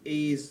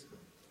is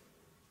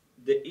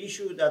the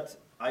issue that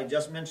I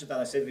just mentioned,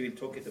 and I said we will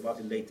talk about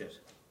it later.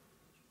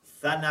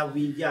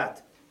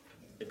 Thanawiyat,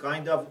 a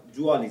kind of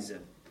dualism.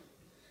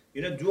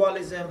 You know,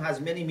 dualism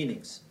has many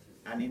meanings,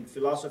 and in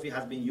philosophy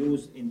has been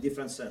used in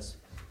different sense.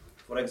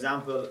 For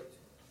example,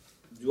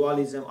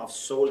 dualism of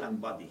soul and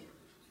body.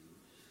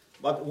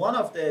 But one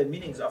of the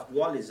meanings of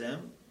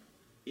dualism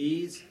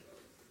is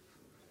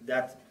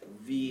that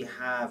we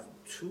have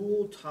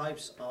two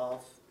types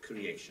of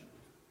creation.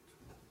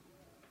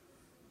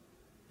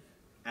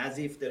 As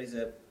if there is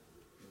a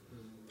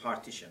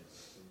partition.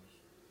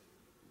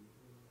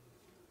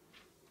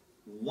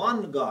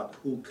 One God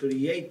who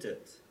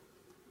created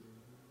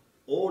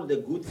all the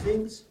good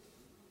things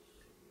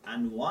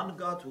and one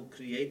God who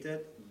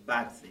created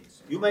bad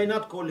things. You may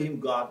not call him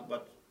God,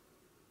 but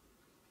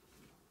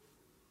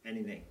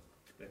any name.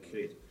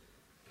 Creator.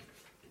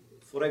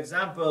 For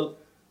example,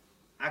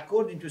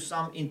 according to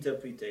some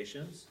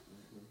interpretations,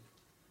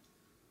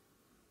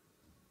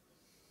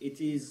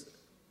 it is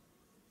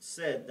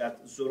said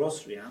that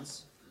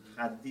Zoroastrians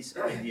had this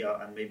idea,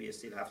 and maybe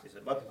still have this.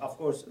 But of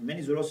course,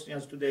 many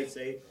Zoroastrians today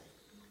say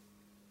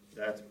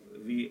that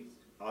we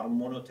are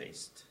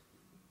monotheist.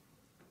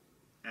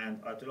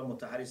 And Ayatollah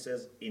Mutahari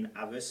says in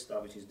Avesta,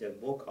 which is their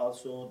book,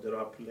 also there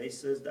are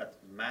places that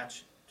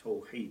match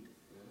Tawheed.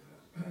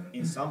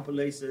 In some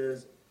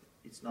places,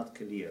 it's not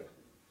clear.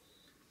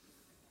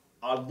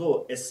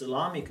 Although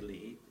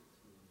Islamically,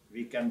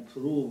 we can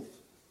prove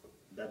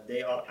that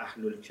they are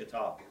Ahlul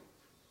Kitab,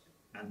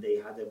 and they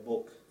had a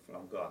book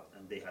from God,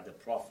 and they had a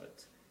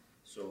prophet.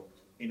 So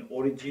in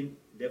origin,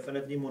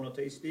 definitely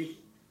monotheistic.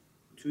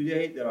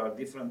 Today, there are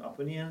different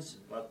opinions,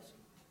 but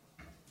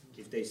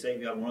if they say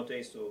we are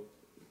monotheist, so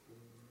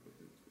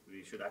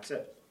we should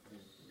accept.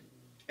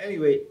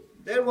 Anyway,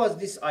 there was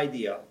this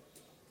idea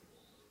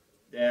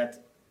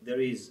that there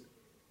is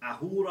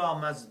Ahura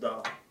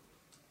Mazda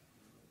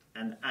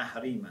and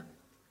Ahriman.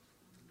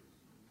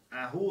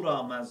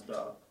 Ahura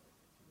Mazda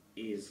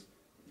is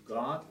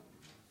God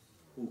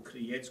who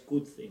creates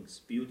good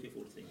things,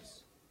 beautiful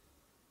things.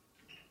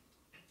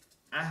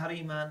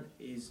 Ahriman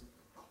is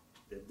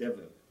the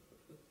devil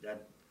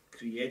that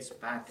creates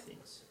bad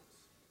things.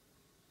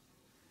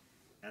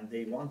 And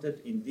they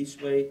wanted in this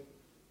way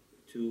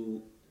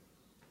to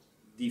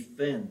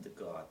defend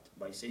God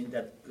by saying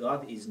that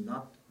God is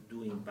not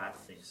doing bad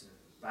things.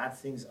 Bad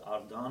things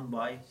are done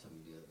by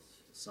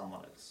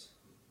someone else.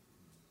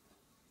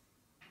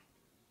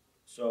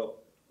 So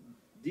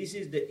this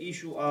is the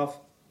issue of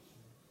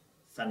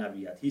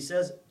Thanawiyat. He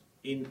says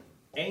in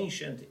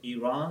ancient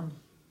Iran,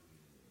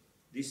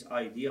 this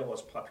idea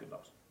was popular.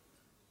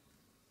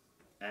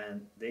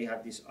 And they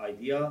had this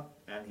idea,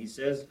 and he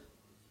says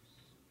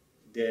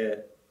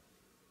the,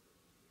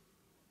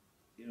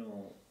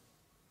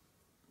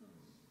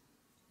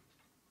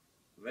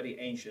 very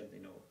ancient,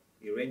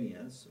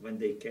 Iranians, when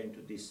they came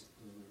to this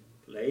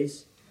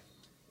place,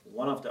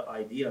 one of the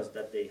ideas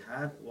that they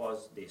had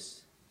was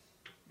this,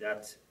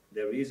 that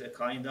there is a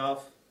kind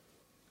of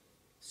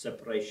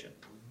separation.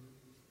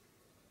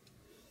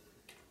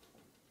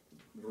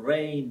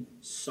 Rain,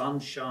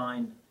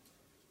 sunshine,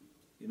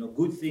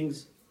 good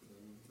things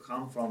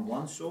come from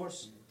one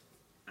source,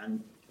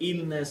 and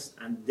illness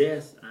and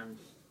death and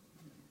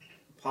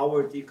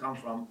poverty come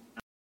from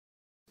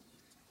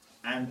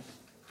another. And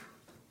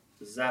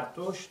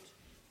Zarathustra,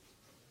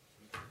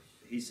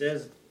 he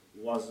says,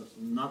 was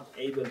not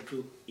able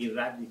to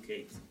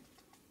eradicate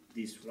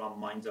this from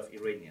minds of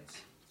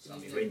Iranians,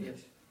 some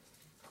Iranians.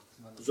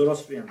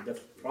 Zoroastrian, the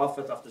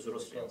prophet of the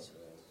Zoroastrians.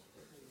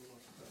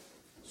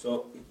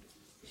 So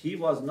he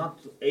was not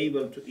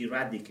able to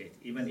eradicate,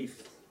 even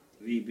if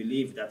we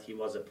believe that he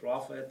was a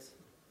prophet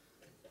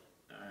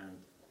and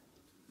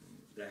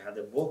they had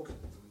a book,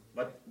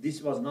 but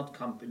this was not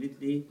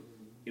completely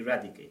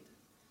eradicated.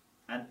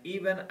 And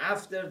even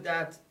after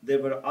that, there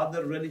were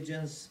other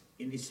religions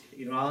in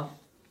Iran.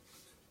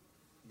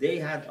 They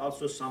had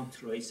also some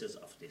traces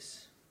of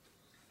this.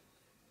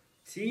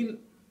 Till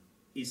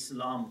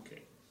Islam came.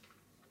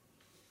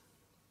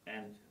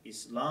 And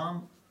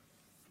Islam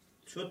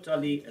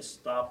totally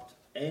stopped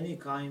any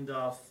kind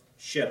of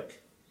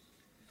shirk.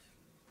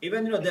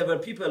 Even there were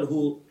people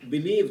who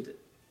believed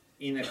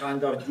in a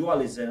kind of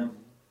dualism.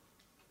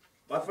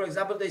 But for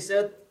example, they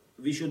said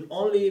we should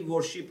only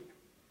worship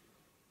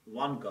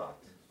one God.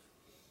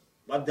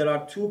 But there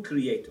are two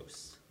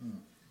creators.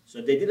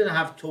 So they didn't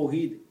have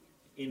Tawheed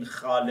in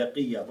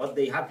Khaliqiyya, but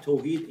they had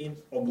Tawheed in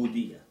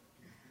Ubudiyya.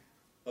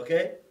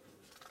 Okay?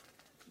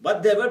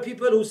 But there were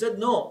people who said,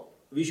 no,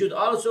 we should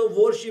also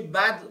worship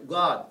bad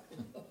God.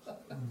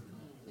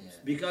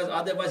 Because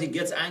otherwise he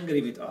gets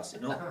angry with us,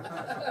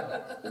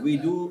 We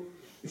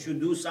should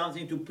do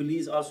something to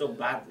please also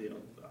bad,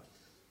 God.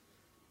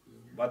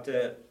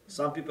 But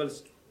some people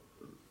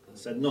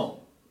said, no,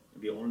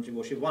 we only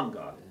worship one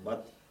God.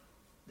 But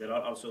there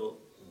are also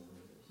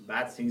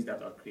bad things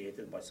that are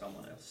created by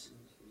someone else.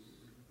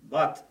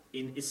 But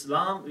in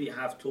Islam, we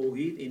have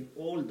Tawheed in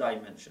all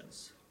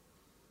dimensions.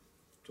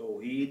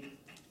 Tawheed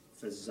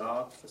في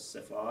الذات, في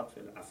الصفات, في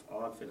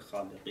الأفعال, في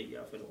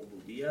الخالقية, في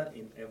العبودية,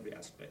 in every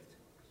aspect.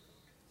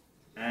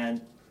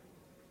 And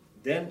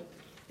then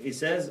he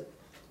says,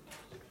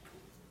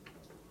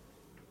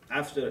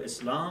 after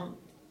Islam,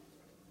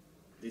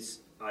 this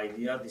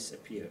idea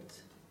disappeared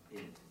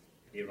in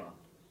Iran.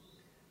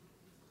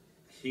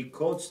 He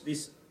quotes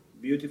this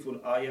beautiful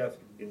ayah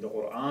in the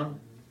Quran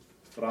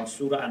from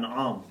Surah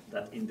An'am,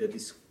 that in the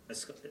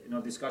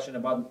discussion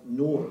about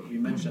Nur, we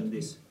mentioned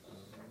this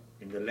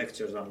in the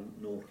lectures on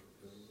Nur.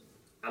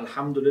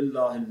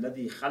 Alhamdulillah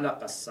alladhi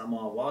khalaqa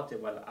as-samawati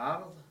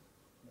wal-ard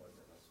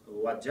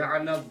wa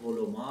ja'ala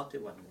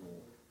adh-dhulumati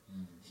wan-nur.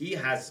 He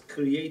has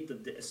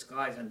created the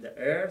skies and the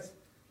earth,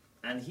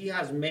 and he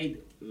has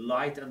made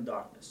light and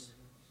darkness.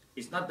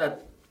 It's not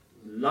that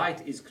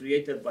light is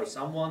created by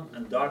someone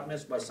and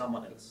darkness by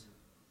someone else.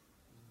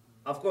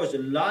 Of course,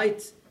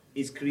 light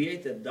is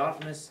created,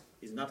 darkness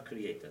is not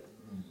created.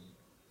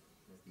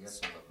 Yes,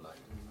 of light.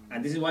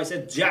 And this is why I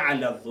said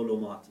جعل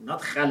الظلمات,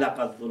 not خلق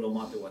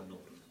الظلمات والنور.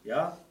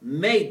 Yeah,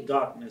 made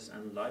darkness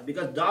and light,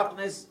 because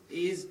darkness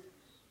is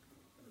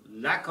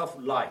lack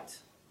of light.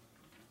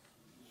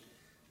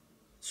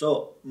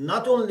 So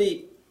not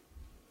only,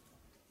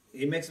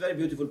 he makes a very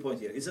beautiful point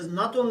here. He says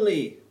not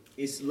only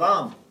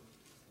Islam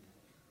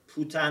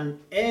put an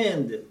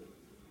end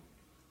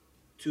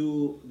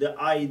to the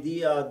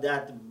idea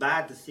that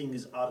bad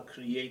things are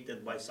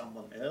created by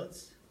someone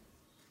else,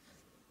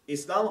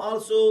 Islam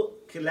also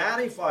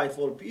clarified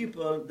for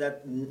people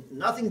that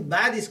nothing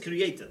bad is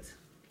created.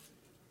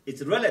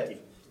 It's relative.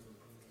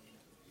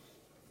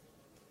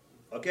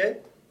 Okay?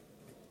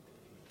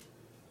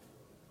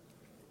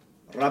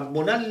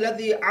 ربنا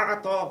الذي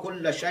أعطى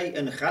كل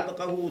شيء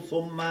خلقه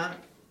ثم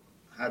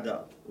هدى.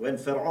 When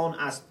Pharaoh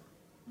asked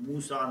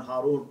Musa and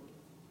Harun,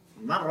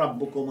 من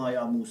ربكما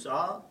يا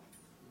موسى?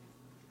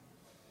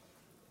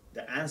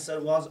 The answer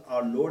was,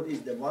 our Lord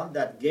is the one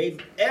that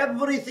gave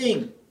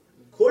everything.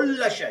 كل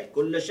شيء.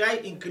 كل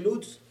شيء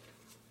includes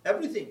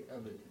everything.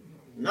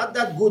 Not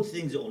that good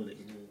things only.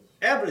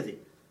 Everything.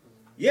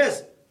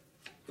 Yes,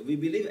 we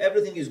believe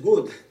everything is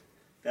good.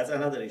 That's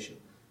another issue.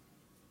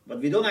 But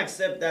we don't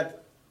accept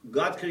that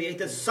God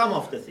created some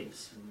of the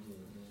things.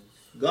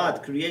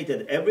 God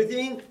created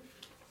everything.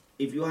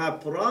 If you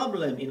have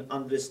problem in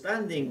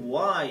understanding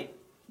why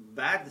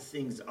bad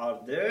things are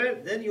there,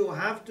 then you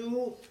have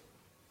to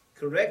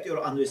correct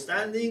your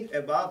understanding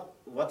about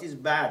what is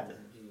bad.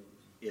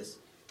 Yes.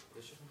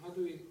 How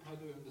do we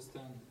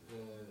understand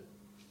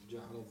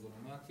جعل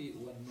الظلمات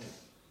والنور?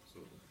 So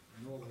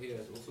nur here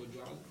is also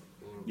جعل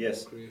or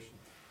Yes. creation?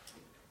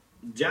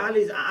 Jal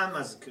is am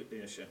as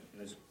creation.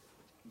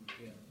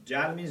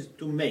 Jal means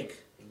to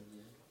make.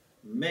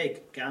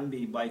 Make can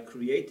be by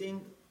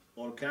creating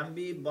or can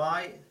be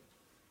by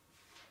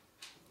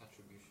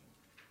Attribution.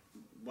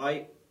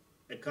 by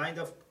a kind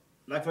of,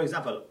 like for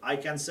example, I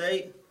can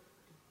say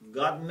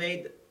God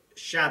made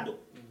shadow.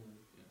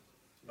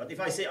 But if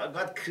I say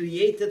God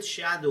created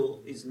shadow,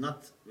 is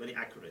not very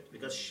accurate,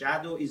 because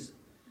shadow is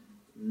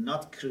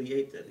not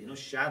created. You know,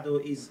 shadow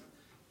is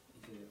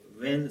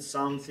when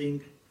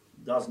something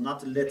does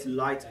not let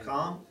light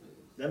come,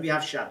 then we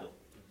have shadow.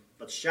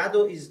 But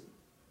shadow is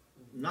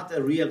not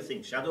a real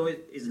thing. Shadow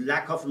is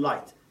lack of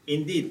light.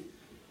 Indeed,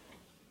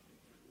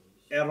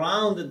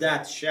 around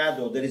that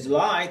shadow there is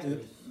light.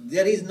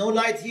 There is no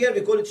light here,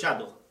 we call it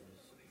shadow.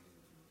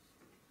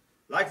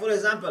 Like for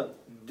example,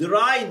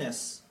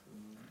 dryness.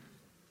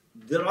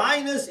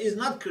 Dryness is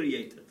not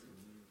created.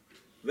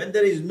 When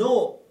there is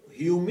no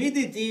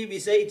humidity, we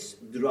say it's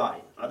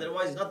dry.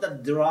 Otherwise, not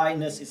that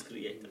dryness is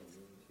created.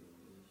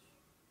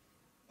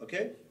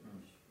 Okay?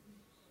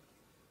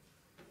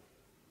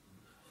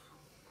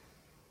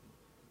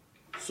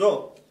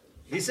 So,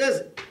 he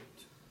says,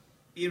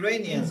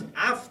 Iranians,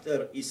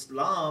 after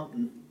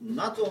Islam,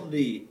 not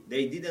only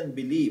they didn't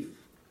believe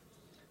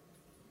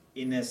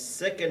in a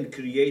second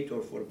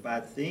creator for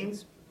bad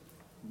things,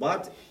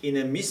 but in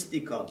a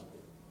mystical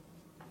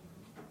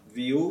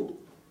view,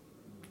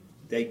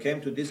 they came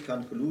to this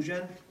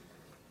conclusion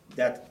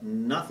that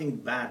nothing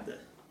bad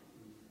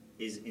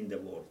is in the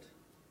world.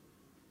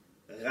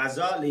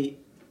 Ghazali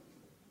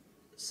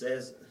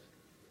says,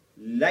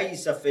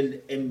 ليس في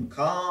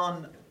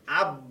الإمكان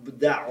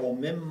أبدع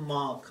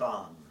مما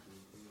كان.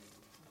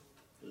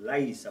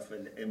 ليس في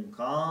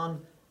الإمكان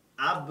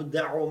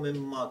أبدع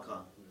مما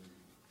كان.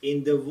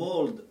 In the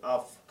world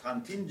of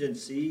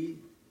contingency,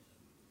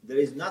 there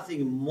is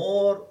nothing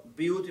more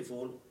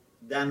beautiful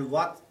than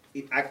what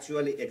it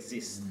actually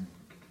exists.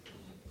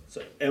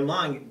 So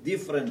among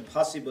different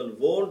possible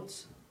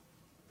worlds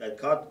that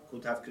God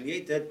could have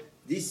created,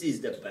 this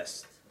is the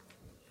best.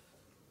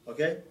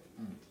 Okay?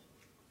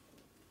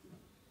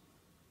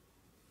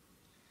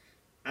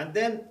 And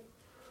then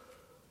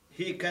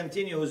he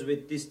continues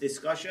with this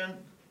discussion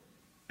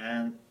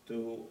and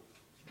to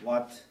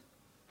what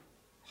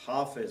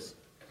Hafiz,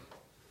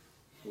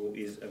 who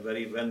is a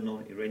very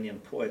well-known Iranian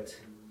poet,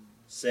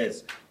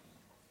 says.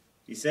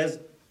 He says,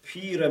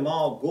 پیر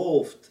ما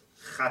گفت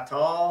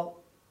خطا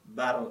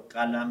بر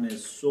قلم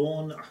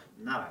صنع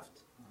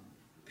نرفت.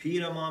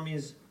 پیر ما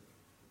means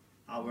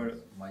our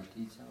My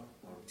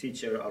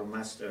teacher, our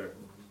master,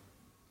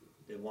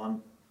 the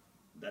one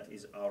that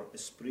is our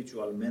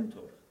spiritual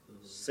mentor,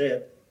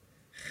 said,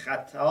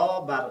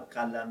 خطا بر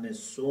قلم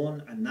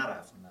صنع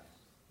نرفت.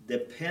 The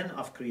pen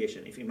of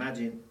creation. If you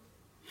imagine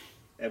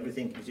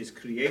everything which is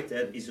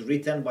created is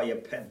written by a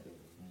pen.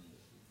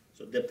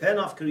 So the pen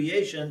of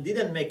creation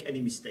didn't make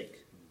any mistake.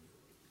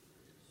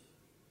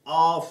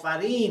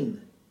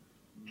 آفرین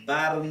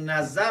بر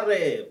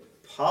نظر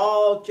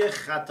پاک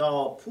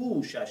خطا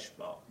پوشش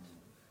باد.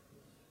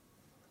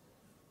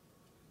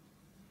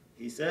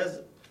 He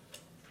says,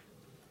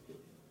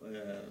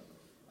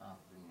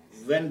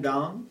 well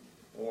done,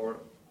 or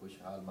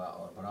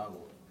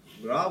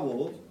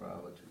bravo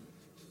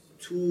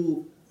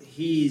to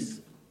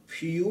his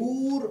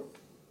pure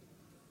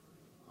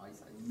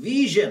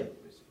vision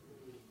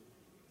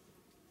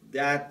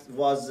that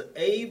was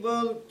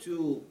able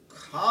to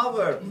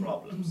cover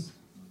problems.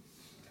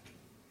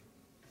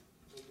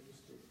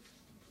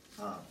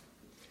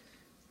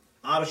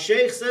 Our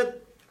Sheikh said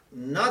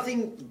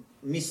nothing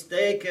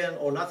mistaken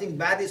or nothing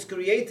bad is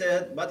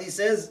created, but he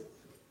says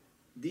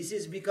this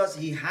is because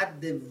he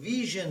had the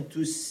vision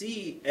to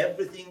see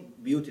everything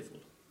beautiful.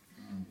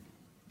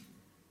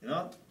 You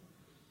know?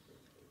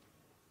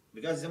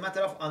 Because it's a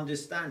matter of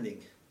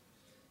understanding.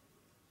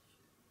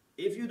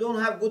 If you don't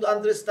have good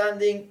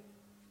understanding,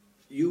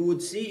 you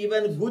would see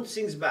even good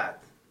things bad.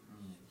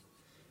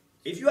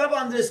 If you have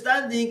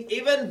understanding,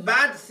 even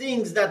bad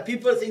things that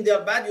people think they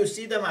are bad, you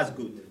see them as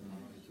good.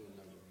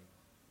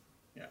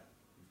 Yeah.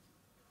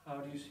 How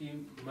do you see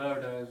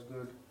murder as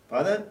good?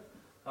 Pardon?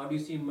 How do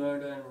you see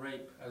murder and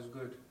rape as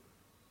good?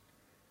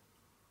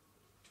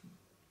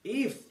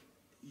 If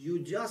you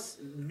just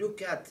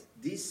look at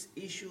this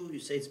issue, you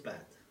say it's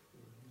bad.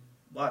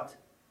 But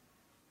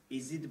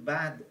is it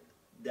bad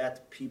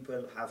that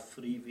people have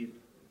free will?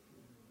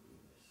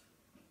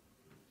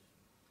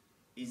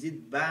 Is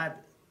it bad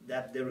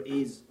that there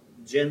is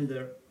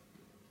gender?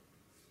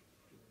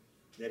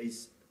 There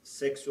is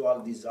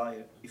sexual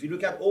desire. If you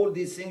look at all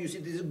these things, you see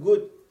this is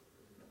good.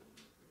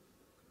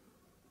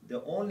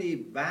 The only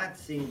bad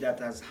thing that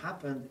has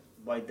happened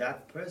by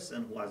that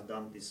person who has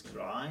done this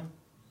crime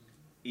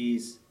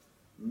is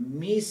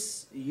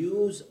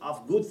misuse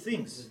of good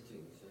things.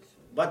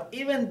 But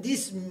even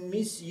this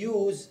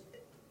misuse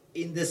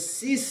in the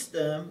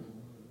system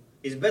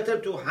is better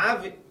to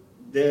have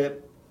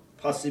the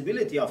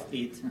possibility of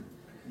it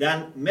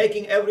than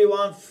making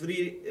everyone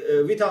free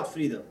without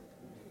freedom.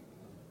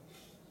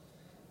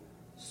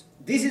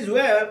 This is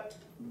where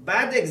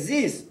bad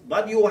exists,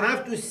 but you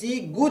have to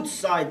see good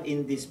side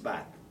in this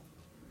bad.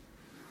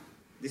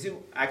 This is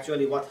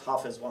actually what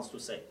Hafiz wants to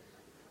say.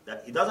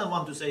 That he doesn't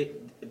want to say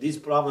these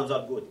problems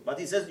are good, but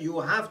he says you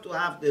have to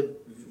have the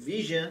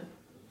vision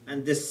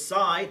and the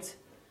sight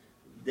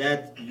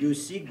that you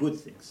see good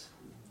things.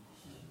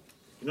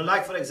 You know,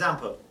 like for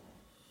example,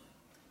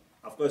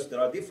 of course there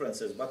are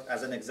differences, but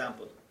as an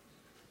example,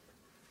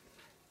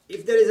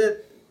 if there is a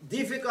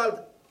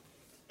difficult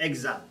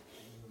exam,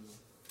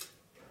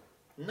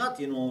 not,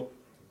 you know,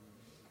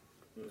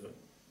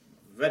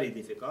 very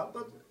difficult,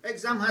 but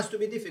exam has to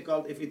be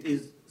difficult if it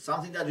is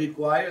something that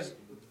requires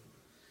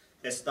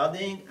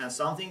studying and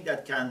something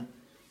that can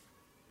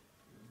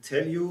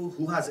tell you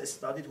who has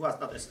studied, who has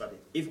not studied.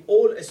 If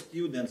all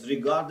students,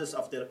 regardless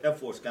of their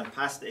efforts, can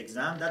pass the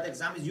exam, that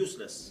exam is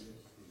useless.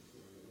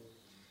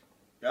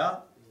 Yeah?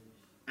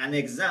 An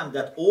exam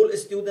that all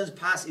students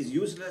pass is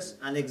useless.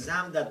 An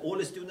exam that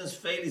all students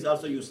fail is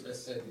also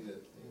useless.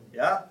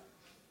 Yeah?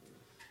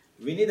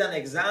 We need an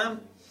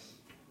exam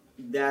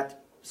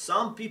that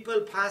some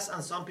people pass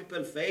and some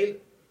people fail,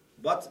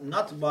 but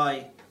not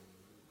by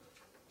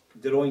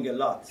drawing a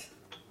lot.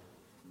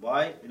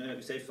 By, you know,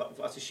 you say,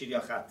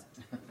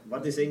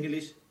 what is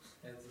English?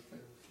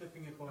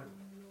 Flipping a coin.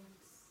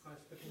 By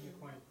flipping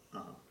a coin.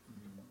 Uh-huh.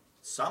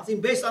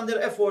 Something based on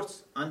their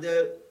efforts and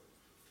their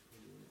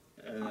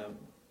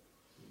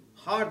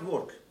hard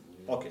work.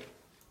 Okay.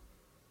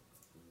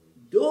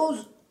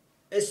 Those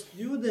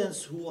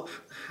students who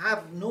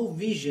have no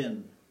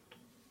vision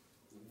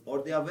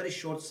or they are very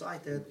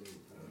short-sighted,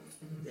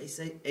 they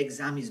say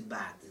exam is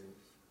bad.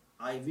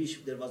 I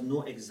wish there was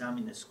no exam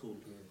in a school.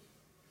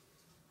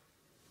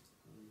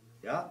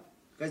 Yeah?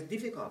 Because it's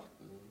difficult.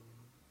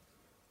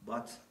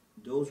 But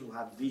those who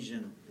have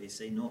vision, they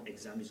say no,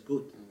 exam is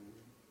good.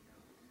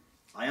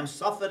 I am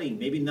suffering.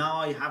 Maybe now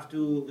I have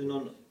to, you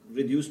know,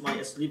 reduce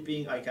my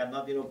sleeping. I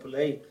cannot, you know,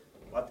 play.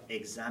 But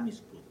exam is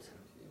good.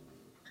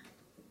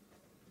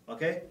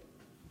 Okay?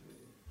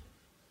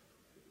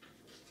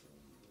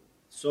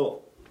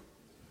 So,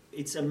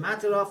 it's a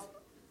matter of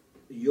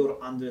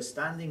your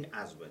understanding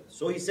as well.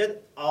 So he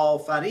said,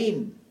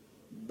 آفرین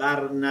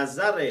بر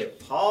نظر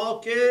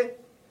پاک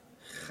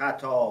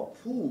خطا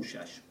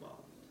پوشش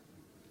باد.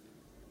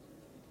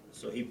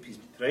 So he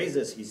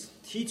praises his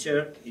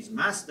teacher, his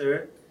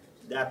master,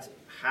 that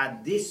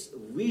had this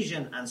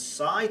vision and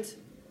sight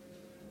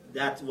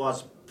that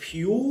was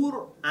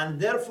pure and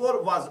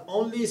therefore was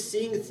only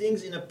seeing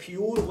things in a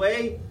pure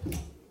way,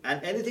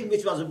 and anything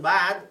which was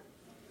bad,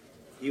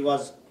 he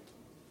was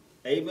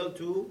able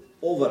to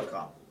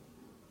overcome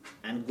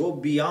and go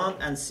beyond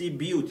and see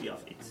beauty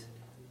of it.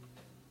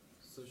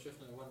 So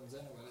Shaykhna, when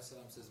Zainab alayhi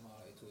salam says Ma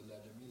ra'aytu illa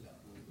jamila,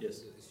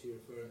 yes, is she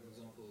referring, for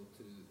example,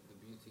 to the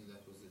beauty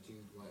that was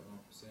achieved by Imam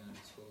Hussein and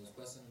his followers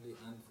personally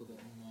and for the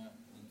Ummah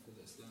and for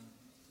the Islam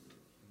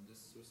in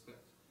this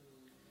respect?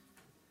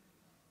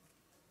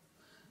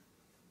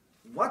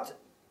 What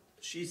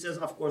she says,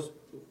 of course,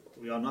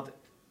 we are not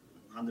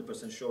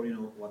 100% sure, you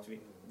know, what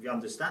we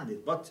understand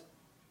it, but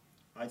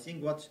I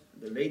think what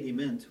the lady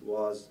meant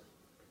was,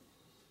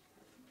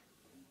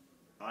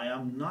 I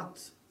am not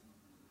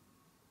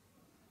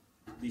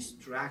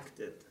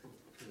distracted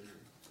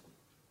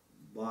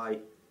by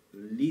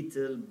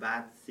little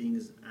bad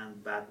things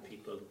and bad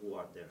people who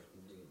are there.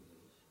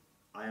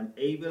 I am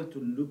able to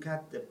look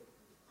at the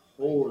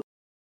whole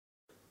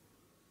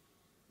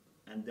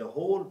and the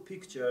whole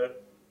picture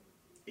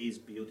is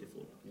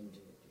beautiful.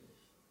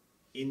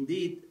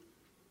 Indeed,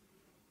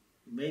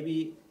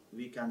 maybe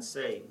we can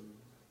say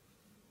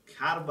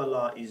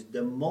Karbala is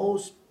the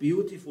most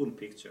beautiful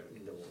picture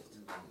in the world.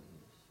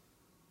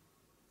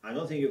 I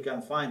don't think you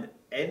can find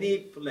any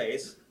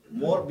place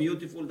more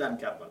beautiful than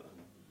Karbala.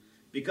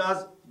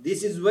 Because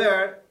this is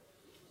where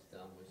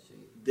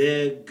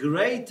the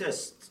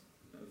greatest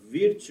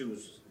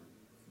virtues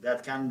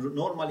that can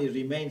normally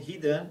remain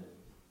hidden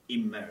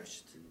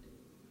emerged.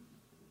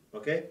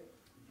 Okay?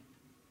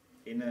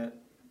 In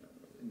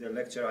the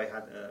lecture I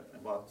had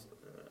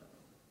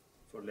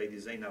for Lady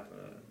Zainab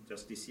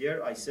just this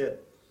year, I said,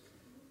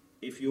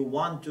 if you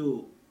want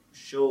to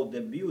show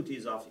the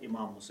beauties of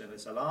Imam Hussein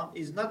salam,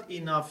 it's not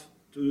enough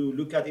to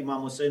look at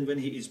Imam Hussein when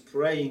he is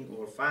praying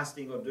or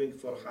fasting or doing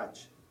for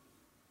Hajj,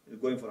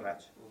 going for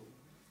Hajj.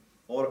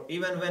 Or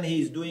even when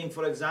he is doing,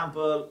 for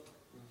example,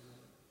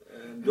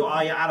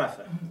 Dua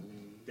Arafah.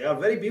 They are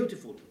very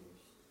beautiful.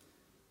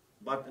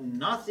 But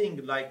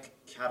nothing like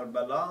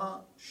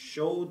Karbala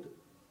showed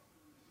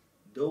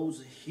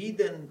those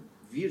hidden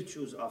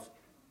virtues of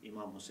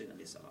Imam Hussein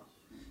alayhi salam.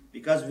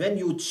 Because when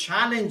you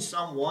challenge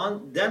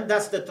someone, then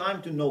that's the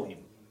time to know him.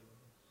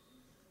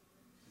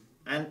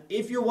 And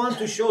if you want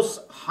to show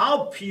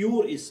how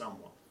pure is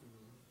someone,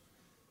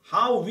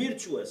 how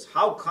virtuous,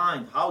 how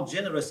kind, how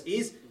generous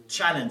is,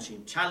 challenge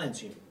him, challenge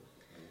him.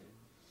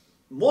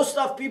 Most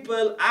of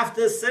people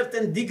after a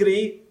certain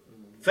degree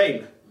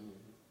fail.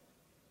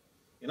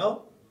 You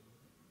know,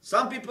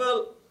 some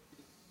people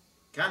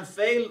can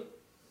fail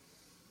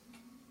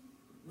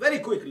very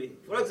quickly.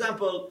 For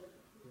example,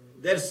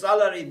 their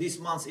salary this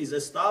month is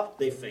stopped,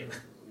 they fail.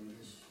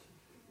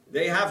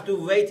 They have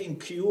to wait in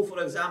queue,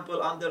 for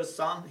example, under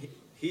sun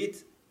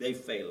heat, they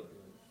fail.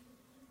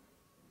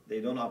 They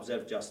don't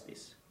observe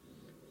justice.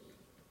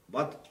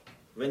 But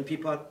when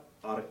people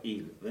are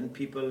ill, when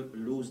people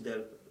lose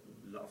their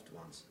loved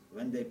ones,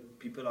 when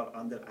people are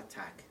under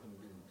attack,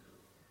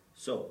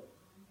 so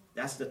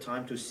that's the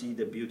time to see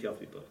the beauty of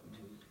people.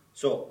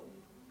 So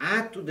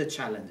add to the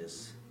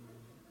challenges.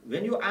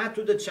 When you add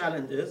to the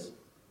challenges,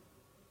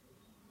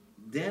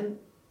 then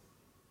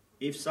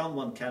if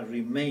someone can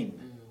remain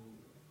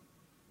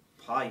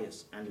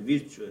pious and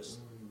virtuous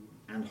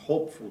and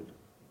hopeful,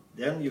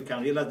 then you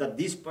can realize that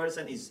this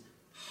person is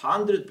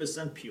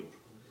 100% pure.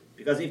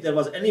 Because if there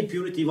was any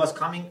purity, it was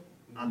coming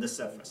on the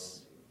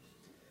surface.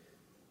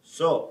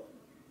 So,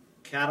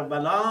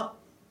 Karbala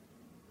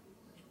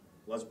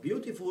was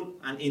beautiful,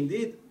 and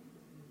indeed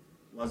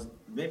was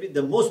maybe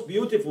the most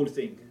beautiful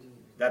thing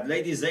that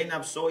Lady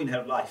Zainab saw in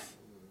her life.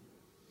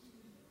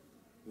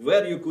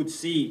 Where you could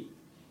see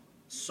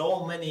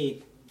so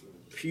many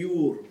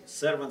pure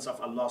servants of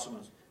Allah subhanahu wa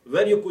ta'ala,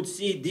 where you could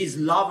see these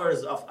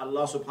lovers of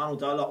Allah subhanahu wa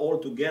ta'ala all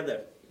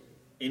together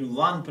in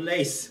one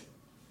place,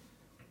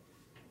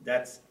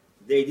 that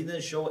they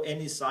didn't show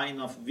any sign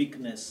of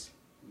weakness,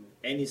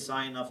 any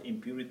sign of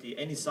impurity,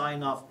 any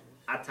sign of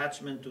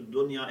attachment to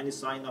dunya, any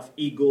sign of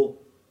ego.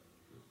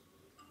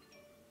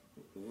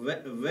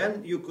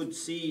 When you could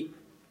see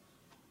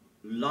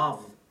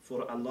love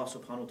for Allah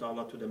subhanahu wa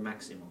ta'ala to the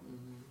maximum.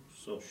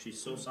 So she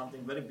saw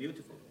something very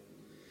beautiful.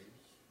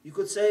 You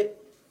could say,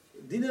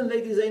 didn't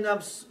Lady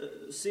Zainab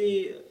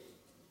see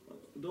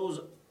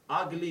those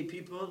ugly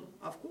people?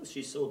 Of course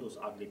she saw those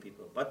ugly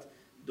people. But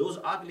those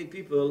ugly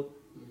people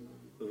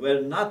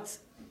were not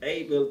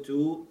able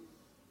to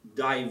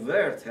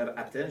divert her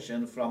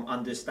attention from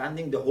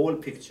understanding the whole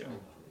picture.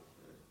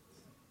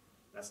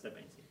 That's the main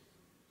thing.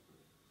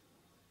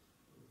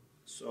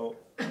 So,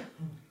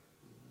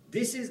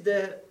 this is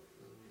the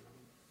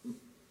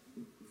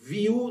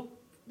view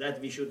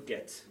that we should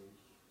get.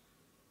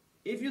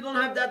 If you don't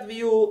have that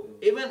view,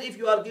 even if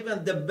you are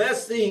given the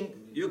best thing,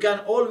 you can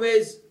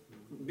always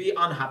be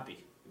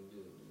unhappy.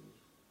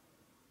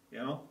 You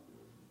know?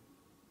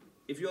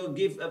 If you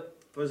give,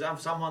 for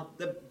example, someone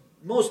the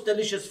most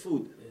delicious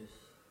food,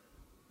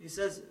 he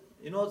says,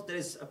 you know, there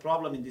is a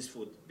problem in this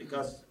food,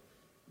 because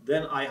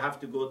then I have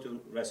to go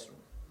to restroom.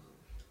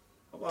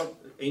 About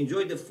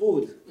enjoy the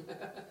food.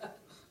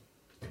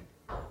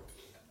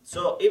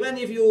 So even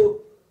if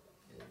you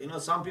know,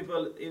 some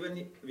people,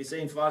 even we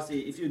say in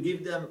Farsi, if you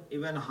give them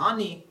even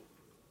honey,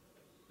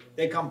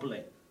 they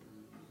complain.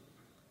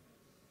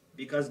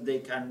 Because they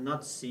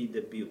cannot see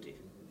the beauty.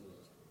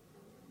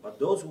 But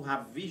those who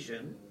have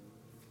vision,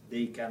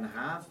 they can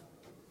have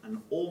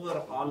an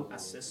overall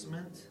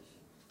assessment,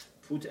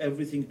 put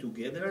everything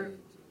together,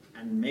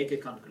 and make a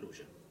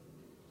conclusion.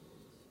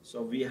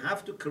 So we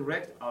have to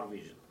correct our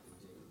vision.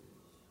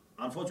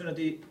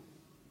 Unfortunately,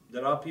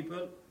 there are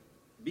people,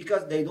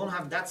 because they don't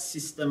have that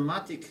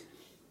systematic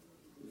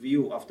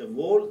view of the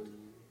world,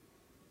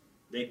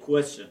 they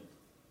question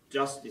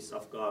justice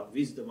of God,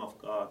 wisdom of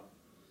God,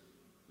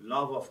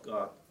 love of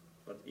God.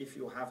 But if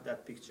you have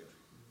that picture,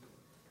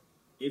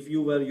 if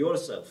you were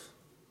yourself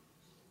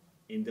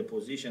in the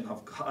position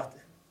of God,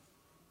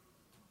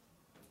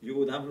 you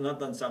would have not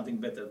done something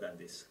better than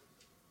this.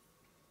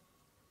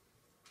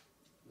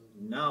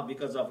 Now,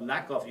 because of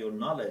lack of your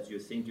knowledge, you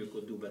think you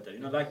could do better. You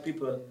know, like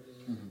people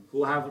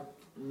who have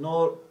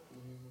no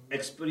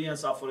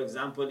experience of, for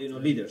example,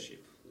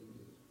 leadership.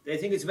 They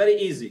think it's very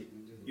easy.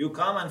 You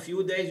come and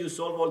few days you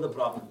solve all the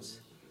problems.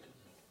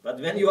 But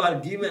when you are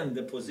given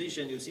the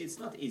position, you see it's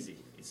not easy.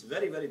 It's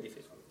very, very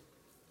difficult.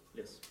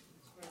 Yes.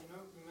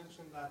 You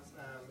mentioned that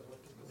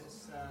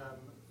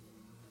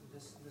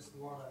this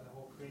world and the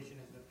whole creation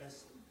is the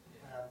best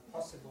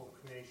possible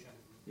creation.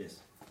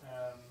 Yes.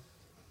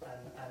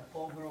 And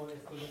overall,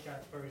 if we look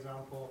at, for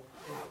example,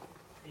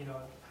 if,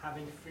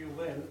 having free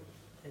will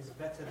is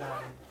better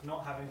than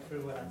not having free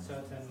will, and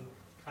certain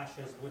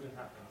clashes wouldn't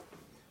happen.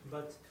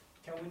 But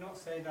can we not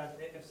say that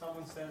if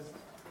someone says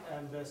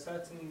there are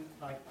certain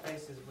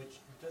places which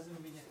doesn't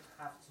really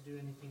have to do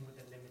anything with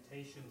the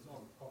limitations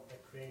of the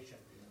creation?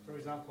 For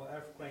example,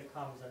 earthquake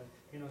comes and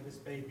this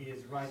baby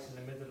is right in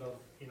the middle of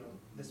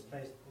this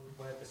place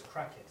where this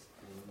crack is.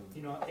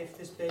 If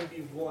this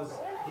baby was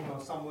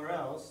somewhere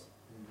else,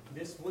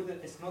 this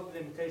wouldn't. It's not the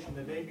limitation.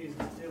 The baby is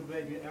still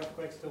baby.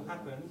 Earthquake still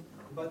happened,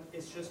 but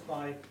it's just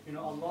by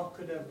Allah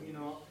could have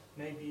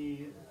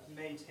maybe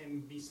made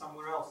him be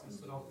somewhere else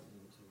instead of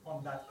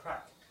on that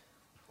crack.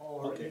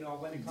 Or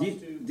when it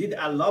comes to did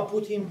Allah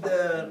put him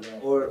there,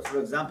 or for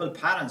example,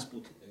 parents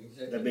put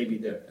the baby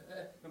there?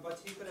 No, but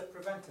he could have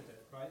prevented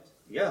it, right?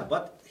 Yeah,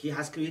 but he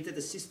has created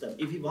a system.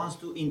 If he wants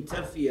to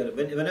interfere,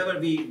 whenever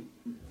we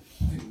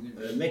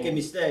make a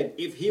mistake,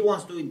 if he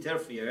wants to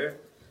interfere,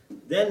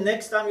 then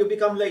next time you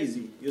become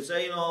lazy. You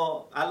say,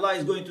 Allah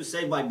is going to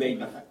save my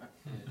baby.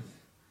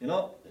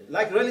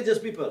 Like religious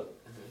people.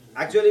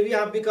 Actually, we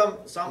have become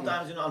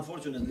sometimes,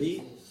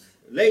 unfortunately,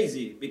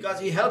 lazy because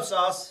he helps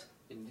us.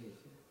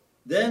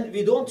 Then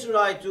we don't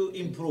try to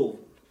improve.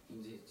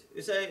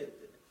 You say,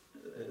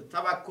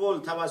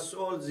 tawakkul,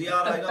 tawassul,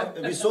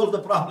 ziyarah, we solve the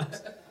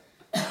problems.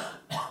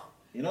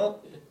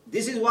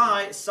 This is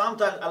why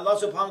sometimes Allah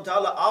subhanahu wa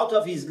ta'ala, out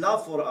of His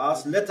love for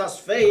us, let us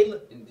fail.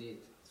 Indeed.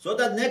 So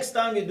that next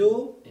time we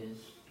do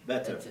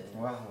better.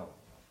 Wow.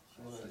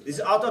 This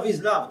is out of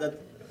His love, that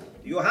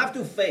you have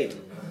to fail.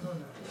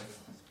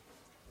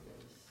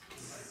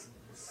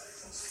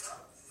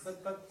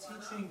 But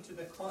teaching to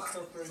the cost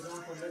of, for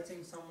example,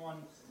 letting someone,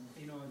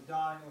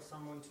 die, or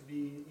someone to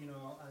be,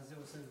 as it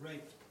was said,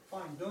 raped.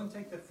 Fine, don't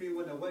take the free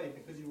will away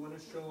because you want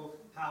to show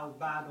how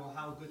bad or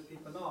how good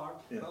people are.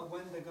 Yeah. But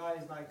when the guy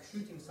is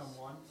shooting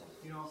someone,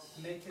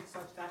 make it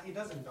such that he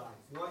doesn't die.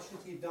 Why should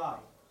he die?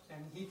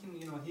 And he can,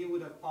 he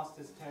would have passed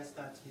his test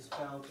that he's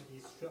failed,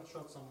 he's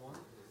shot someone,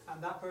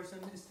 and that person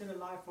is still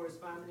alive for his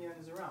family and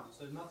is around.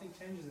 So nothing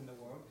changes in the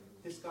world.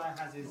 This guy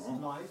has his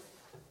life,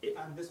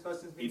 and this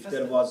person's been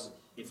tested.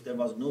 If there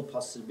was no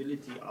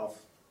possibility of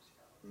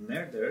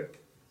murder,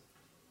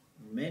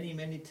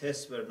 many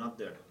tests were not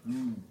there.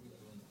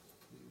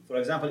 For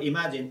example,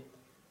 imagine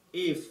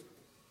if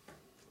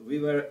we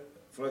were,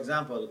 for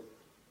example,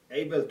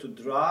 able to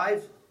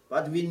drive,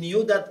 but we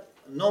knew that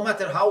no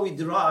matter how we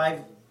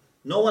drive,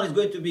 no one is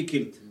going to be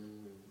killed.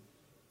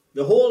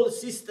 The whole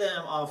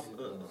system of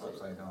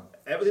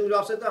everything will be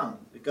upside down,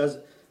 because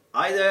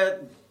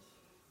either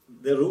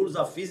the rules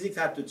of physics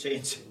had to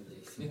change,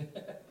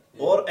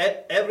 or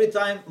every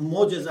time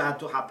mu'jiza had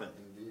to happen.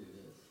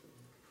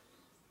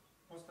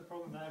 What's the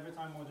problem that every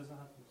time mu'jiza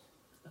happens?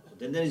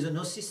 Then there is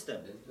no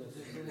system.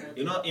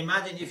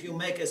 Imagine if you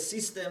make a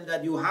system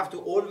that you have to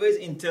always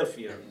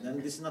interfere.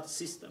 Then this is not a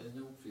system.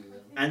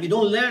 And we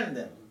don't learn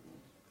them.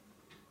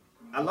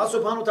 Allah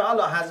subhanahu wa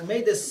ta'ala has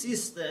made a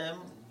system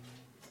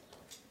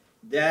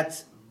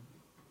that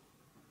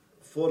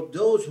for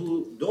those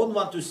who don't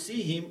want to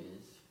see Him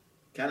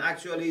can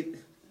actually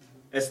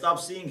stop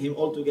seeing Him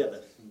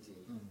altogether.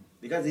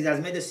 Because He has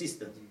made a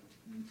system.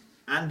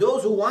 And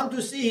those who want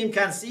to see Him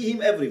can see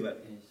Him everywhere.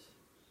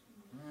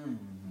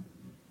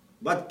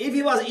 But if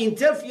He was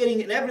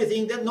interfering in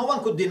everything, then no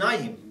one could deny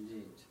Him.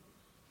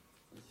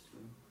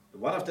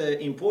 One of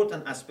the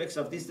important aspects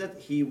of this is that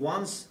He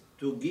wants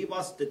to give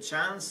us the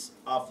chance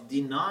of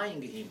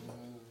denying Him,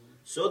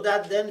 so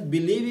that then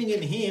believing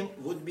in Him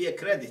would be a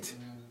credit.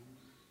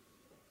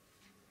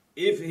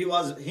 If He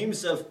was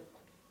Himself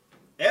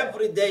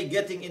every day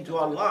getting into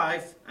our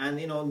life and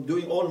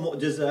doing all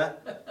mu'jiza,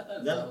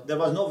 then there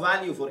was no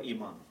value for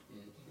Iman.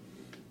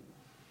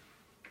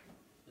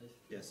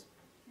 Yes.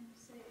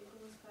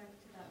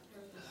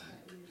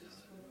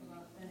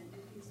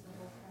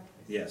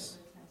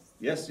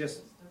 Yes.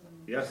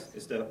 Yes.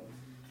 It's the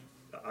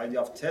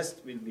idea of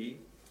test will be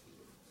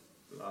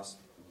last.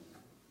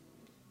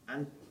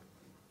 And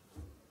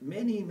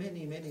many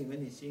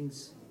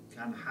things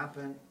can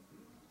happen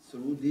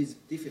through these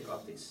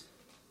difficulties.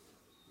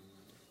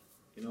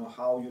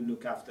 How you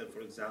look after,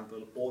 for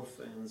example,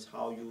 orphans,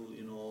 how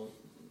you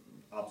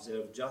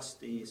observe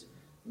justice.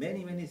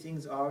 Many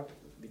things are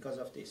because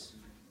of this.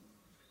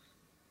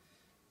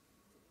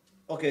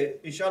 Okay,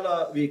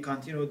 inshallah, we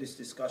continue this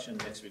discussion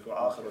next week.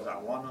 وآخر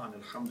دعوانا أن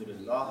الحمد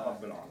لله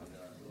رب العالمين.